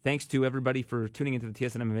thanks to everybody for tuning into the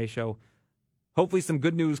TSN MMA show. Hopefully some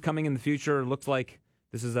good news coming in the future. Looks like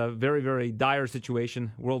this is a very, very dire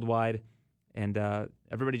situation worldwide. And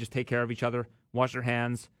everybody just take care of each other. Wash your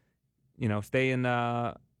hands. Stay in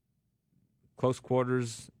close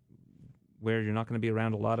quarters where you're not going to be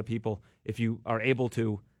around a lot of people if you are able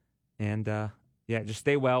to. And, just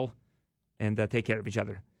stay well and take care of each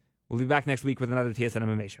other. We'll be back next week with another TSN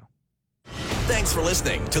MMA show. Thanks for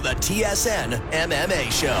listening to the TSN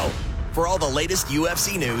MMA show. For all the latest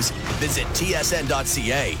UFC news, visit tsn.ca/UFC.